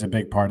imagine he's a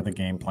big part of the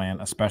game plan,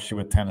 especially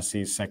with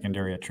Tennessee's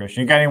secondary attrition.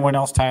 You got anyone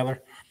else,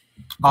 Tyler?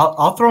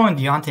 I'll throw in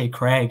Deontay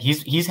Craig.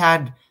 He's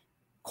had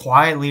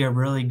quietly a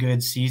really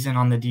good season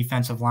on the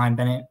defensive line,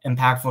 been an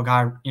impactful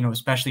guy,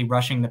 especially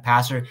rushing the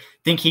passer.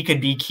 Think he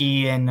could be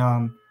key in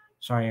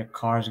sorry, a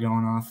car's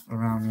going off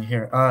around me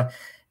here.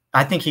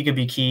 I think he could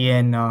be key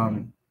in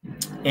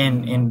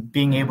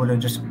being able to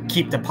just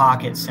keep the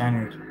pocket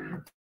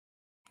centered.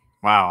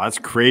 Wow, that's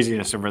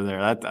craziness over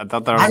there. I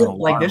thought that was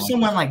like there's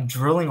someone like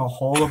drilling a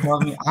hole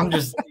above me. I'm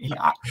just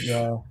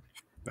yeah.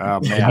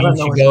 Oh man, I don't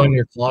know. You go in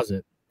your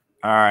closet.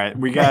 All right,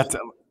 we got.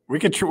 We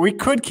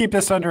could keep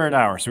this under an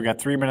hour, so we got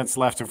 3 minutes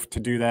left to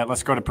do that.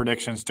 Let's go to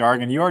predictions.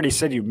 Dargan, you already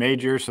said you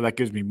made yours, so that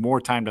gives me more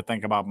time to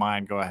think about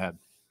mine. Go ahead.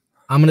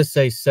 I'm going to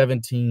say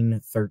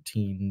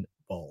 17-13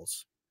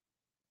 balls.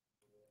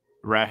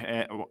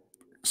 Right.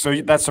 So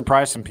that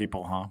surprised some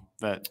people, huh?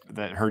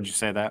 That heard you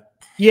say that?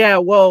 Yeah,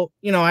 well,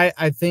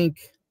 I think,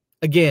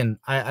 again,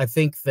 I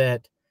think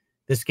that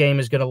this game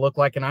is going to look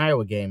like an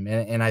Iowa game,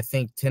 and I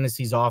think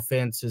Tennessee's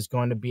offense is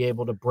going to be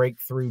able to break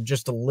through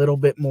just a little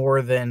bit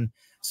more than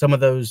some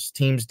of those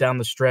teams down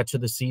the stretch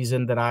of the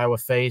season that Iowa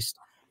faced.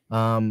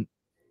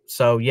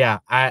 So yeah,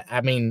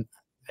 I mean,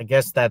 I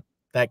guess that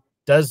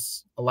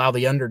does allow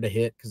the under to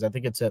hit because I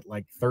think it's at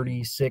like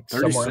 36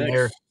 somewhere in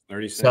there.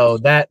 36. So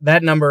that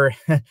number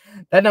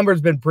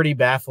has been pretty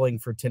baffling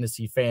for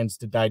Tennessee fans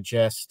to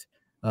digest.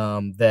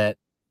 That's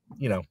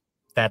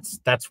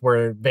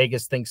where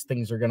Vegas thinks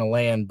things are going to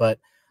land. But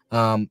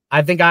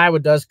I think Iowa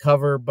does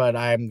cover, but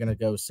I'm going to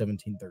go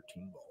 17-13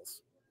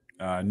 balls.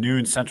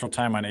 Noon Central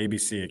Time on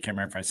ABC. I can't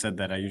remember if I said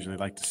that. I usually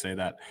like to say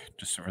that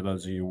just for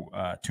those of you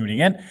tuning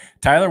in.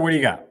 Tyler, what do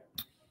you got?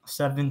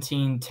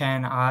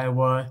 17-10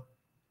 Iowa.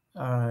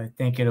 I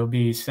think it'll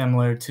be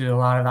similar to a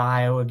lot of the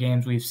Iowa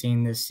games we've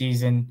seen this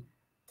season.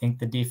 I think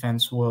the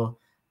defense will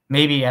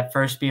maybe at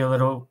first be a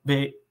little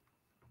bit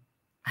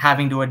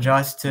having to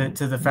adjust to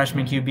the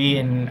freshman QB,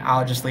 and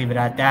I'll just leave it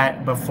at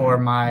that before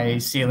my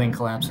ceiling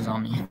collapses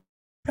on me.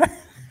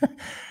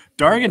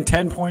 Dargan,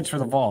 10 points for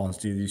the Vols.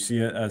 Do you see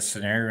a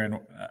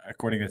scenario,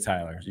 according to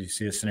Tyler, do you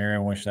see a scenario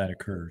in which that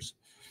occurs?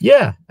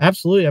 Yeah,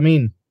 absolutely. I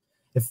mean,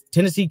 if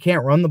Tennessee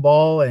can't run the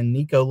ball and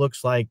Nico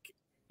looks like,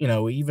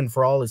 even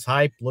for all his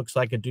hype, looks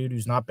like a dude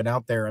who's not been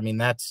out there. I mean,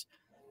 that's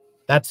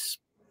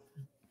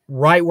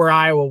right where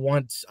Iowa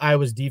wants.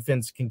 Iowa's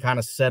defense can kind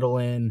of settle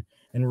in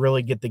and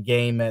really get the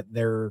game at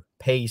their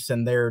pace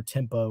and their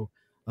tempo.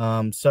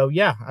 So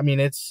yeah, I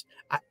mean,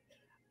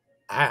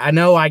 I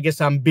know, I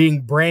guess I'm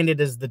being branded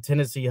as the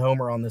Tennessee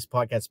homer on this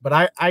podcast,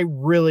 but I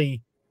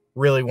really,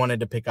 really wanted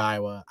to pick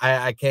Iowa.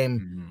 I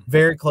came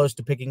very close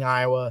to picking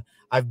Iowa.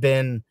 I've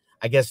been,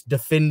 I guess,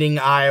 defending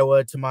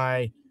Iowa to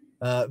my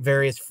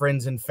various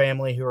friends and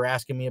family who are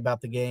asking me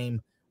about the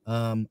game.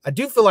 I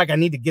do feel like I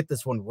need to get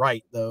this one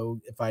right, though,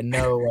 if I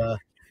know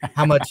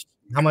how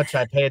much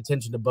I pay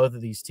attention to both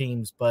of these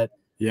teams. But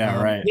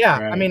right.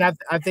 I mean,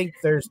 I think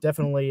there's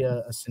definitely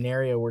a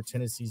scenario where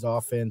Tennessee's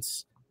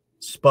offense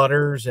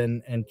sputters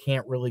and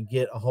can't really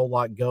get a whole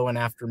lot going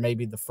after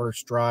maybe the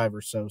first drive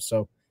or so.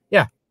 So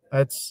yeah,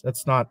 that's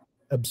not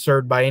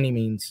absurd by any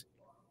means.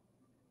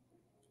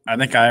 I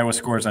think Iowa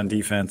scores on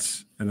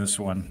defense in this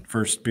one.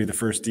 Be the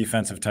first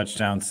defensive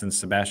touchdown since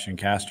Sebastian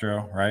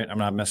Castro, right? I'm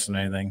not missing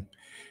anything.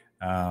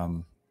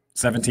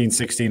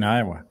 17-16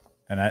 Iowa.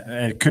 And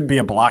it could be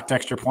a blocked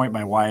extra point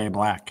by Y.A.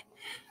 Black.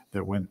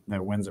 that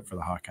wins it for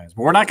the Hawkeyes.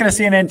 But we're not going to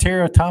see an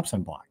Ontario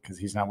Thompson block because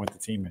he's not with the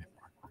team anymore.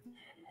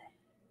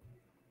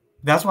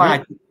 That's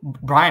why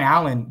Brian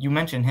Allen, you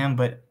mentioned him,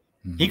 but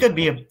he could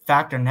be a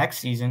factor next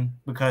season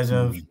because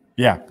of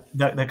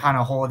the kind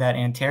of hole that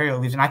Ontario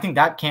leaves. And I think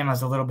that came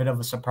as a little bit of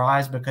a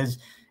surprise because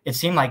it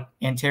seemed like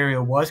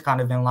Ontario was kind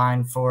of in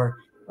line for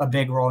a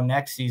big role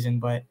next season.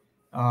 But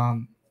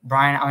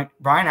Brian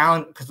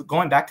Allen, because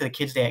going back to the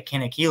Kids Day at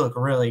Kinnick, he looked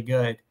really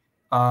good.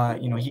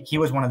 He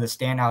was one of the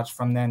standouts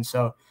from then.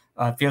 So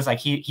it feels like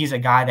he's a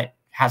guy that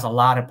has a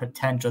lot of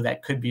potential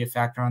that could be a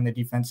factor on the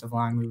defensive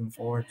line moving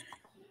forward.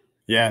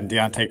 Yeah, and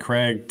Deontay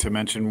Craig, to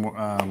mention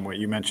what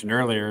you mentioned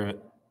earlier,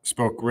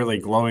 spoke really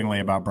glowingly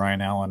about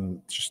Brian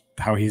Allen, just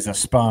how he's a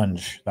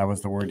sponge. That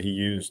was the word he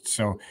used.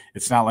 So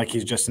it's not like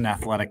he's just an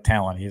athletic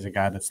talent. He's a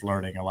guy that's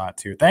learning a lot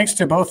too. Thanks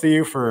to both of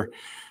you for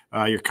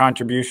your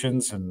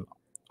contributions and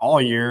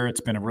all year.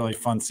 It's been a really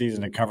fun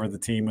season to cover the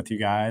team with you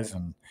guys,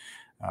 and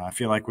I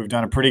feel like we've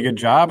done a pretty good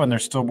job, and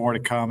there's still more to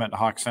come at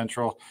Hawk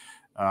Central.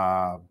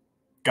 Got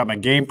my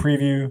game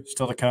preview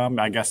still to come.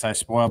 I guess I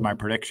spoiled my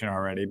prediction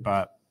already,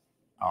 but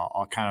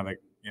I'll kind of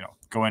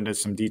go into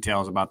some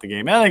details about the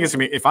game. And I think it's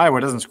gonna be, if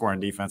Iowa doesn't score on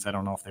defense, I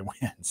don't know if they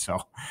win. So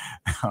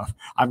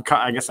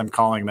I guess I'm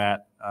calling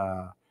that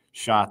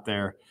shot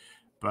there.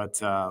 But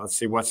let's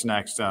see what's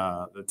next.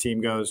 The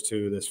team goes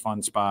to this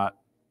fun spot,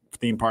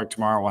 theme park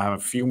tomorrow. We'll have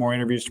a few more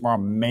interviews tomorrow.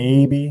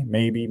 Maybe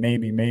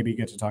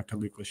get to talk to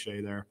Luke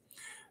Lachey there.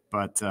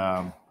 But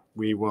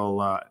we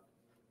will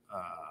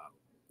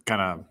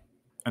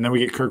and then we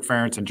get Kirk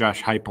Ferentz and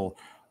Josh Heupel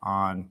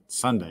on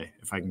Sunday,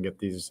 if I can get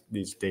these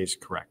days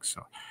correct.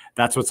 So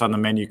that's what's on the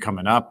menu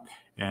coming up.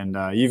 And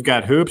you've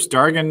got hoops.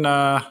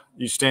 Dargan,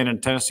 you staying in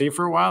Tennessee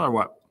for a while or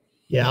what?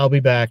 Yeah, I'll be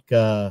back.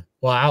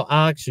 I'll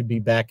actually be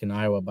back in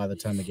Iowa by the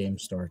time the game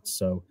starts.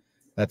 So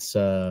that's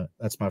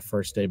my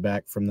first day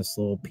back from this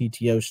little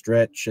PTO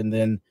stretch. And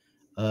then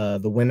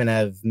the women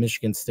have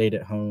Michigan State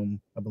at home,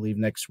 I believe,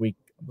 next week.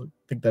 I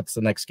think that's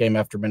the next game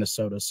after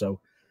Minnesota. So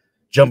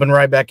jumping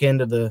right back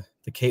into the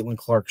Caitlin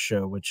Clark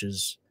show, which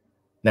is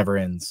never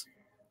ends.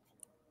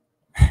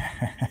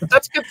 But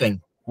that's a good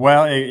thing.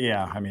 Well,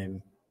 I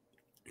mean,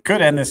 it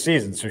could end this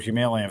season, so she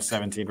may only have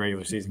 17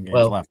 regular season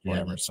games left,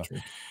 whatever. So,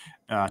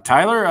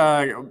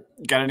 Tyler,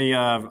 got any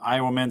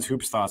Iowa men's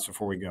hoops thoughts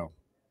before we go?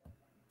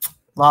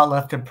 A lot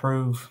left to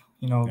prove,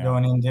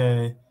 going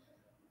into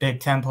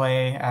Big Ten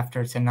play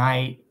after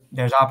tonight.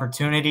 There's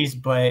opportunities,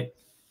 but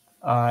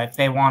if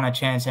they want a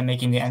chance at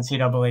making the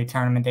NCAA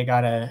tournament, they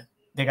gotta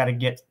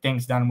get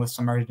things done with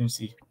some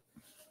urgency.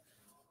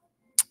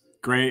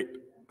 Great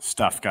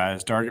stuff,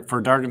 guys.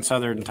 For Dargan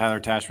Southern and Tyler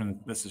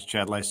Tachman, this is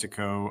Chad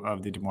Leistikow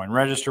of the Des Moines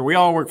Register. We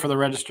all work for the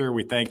Register.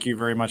 We thank you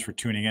very much for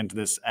tuning into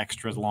this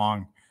extra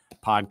long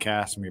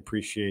podcast, and we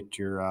appreciate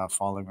your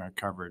following our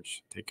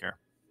coverage. Take care.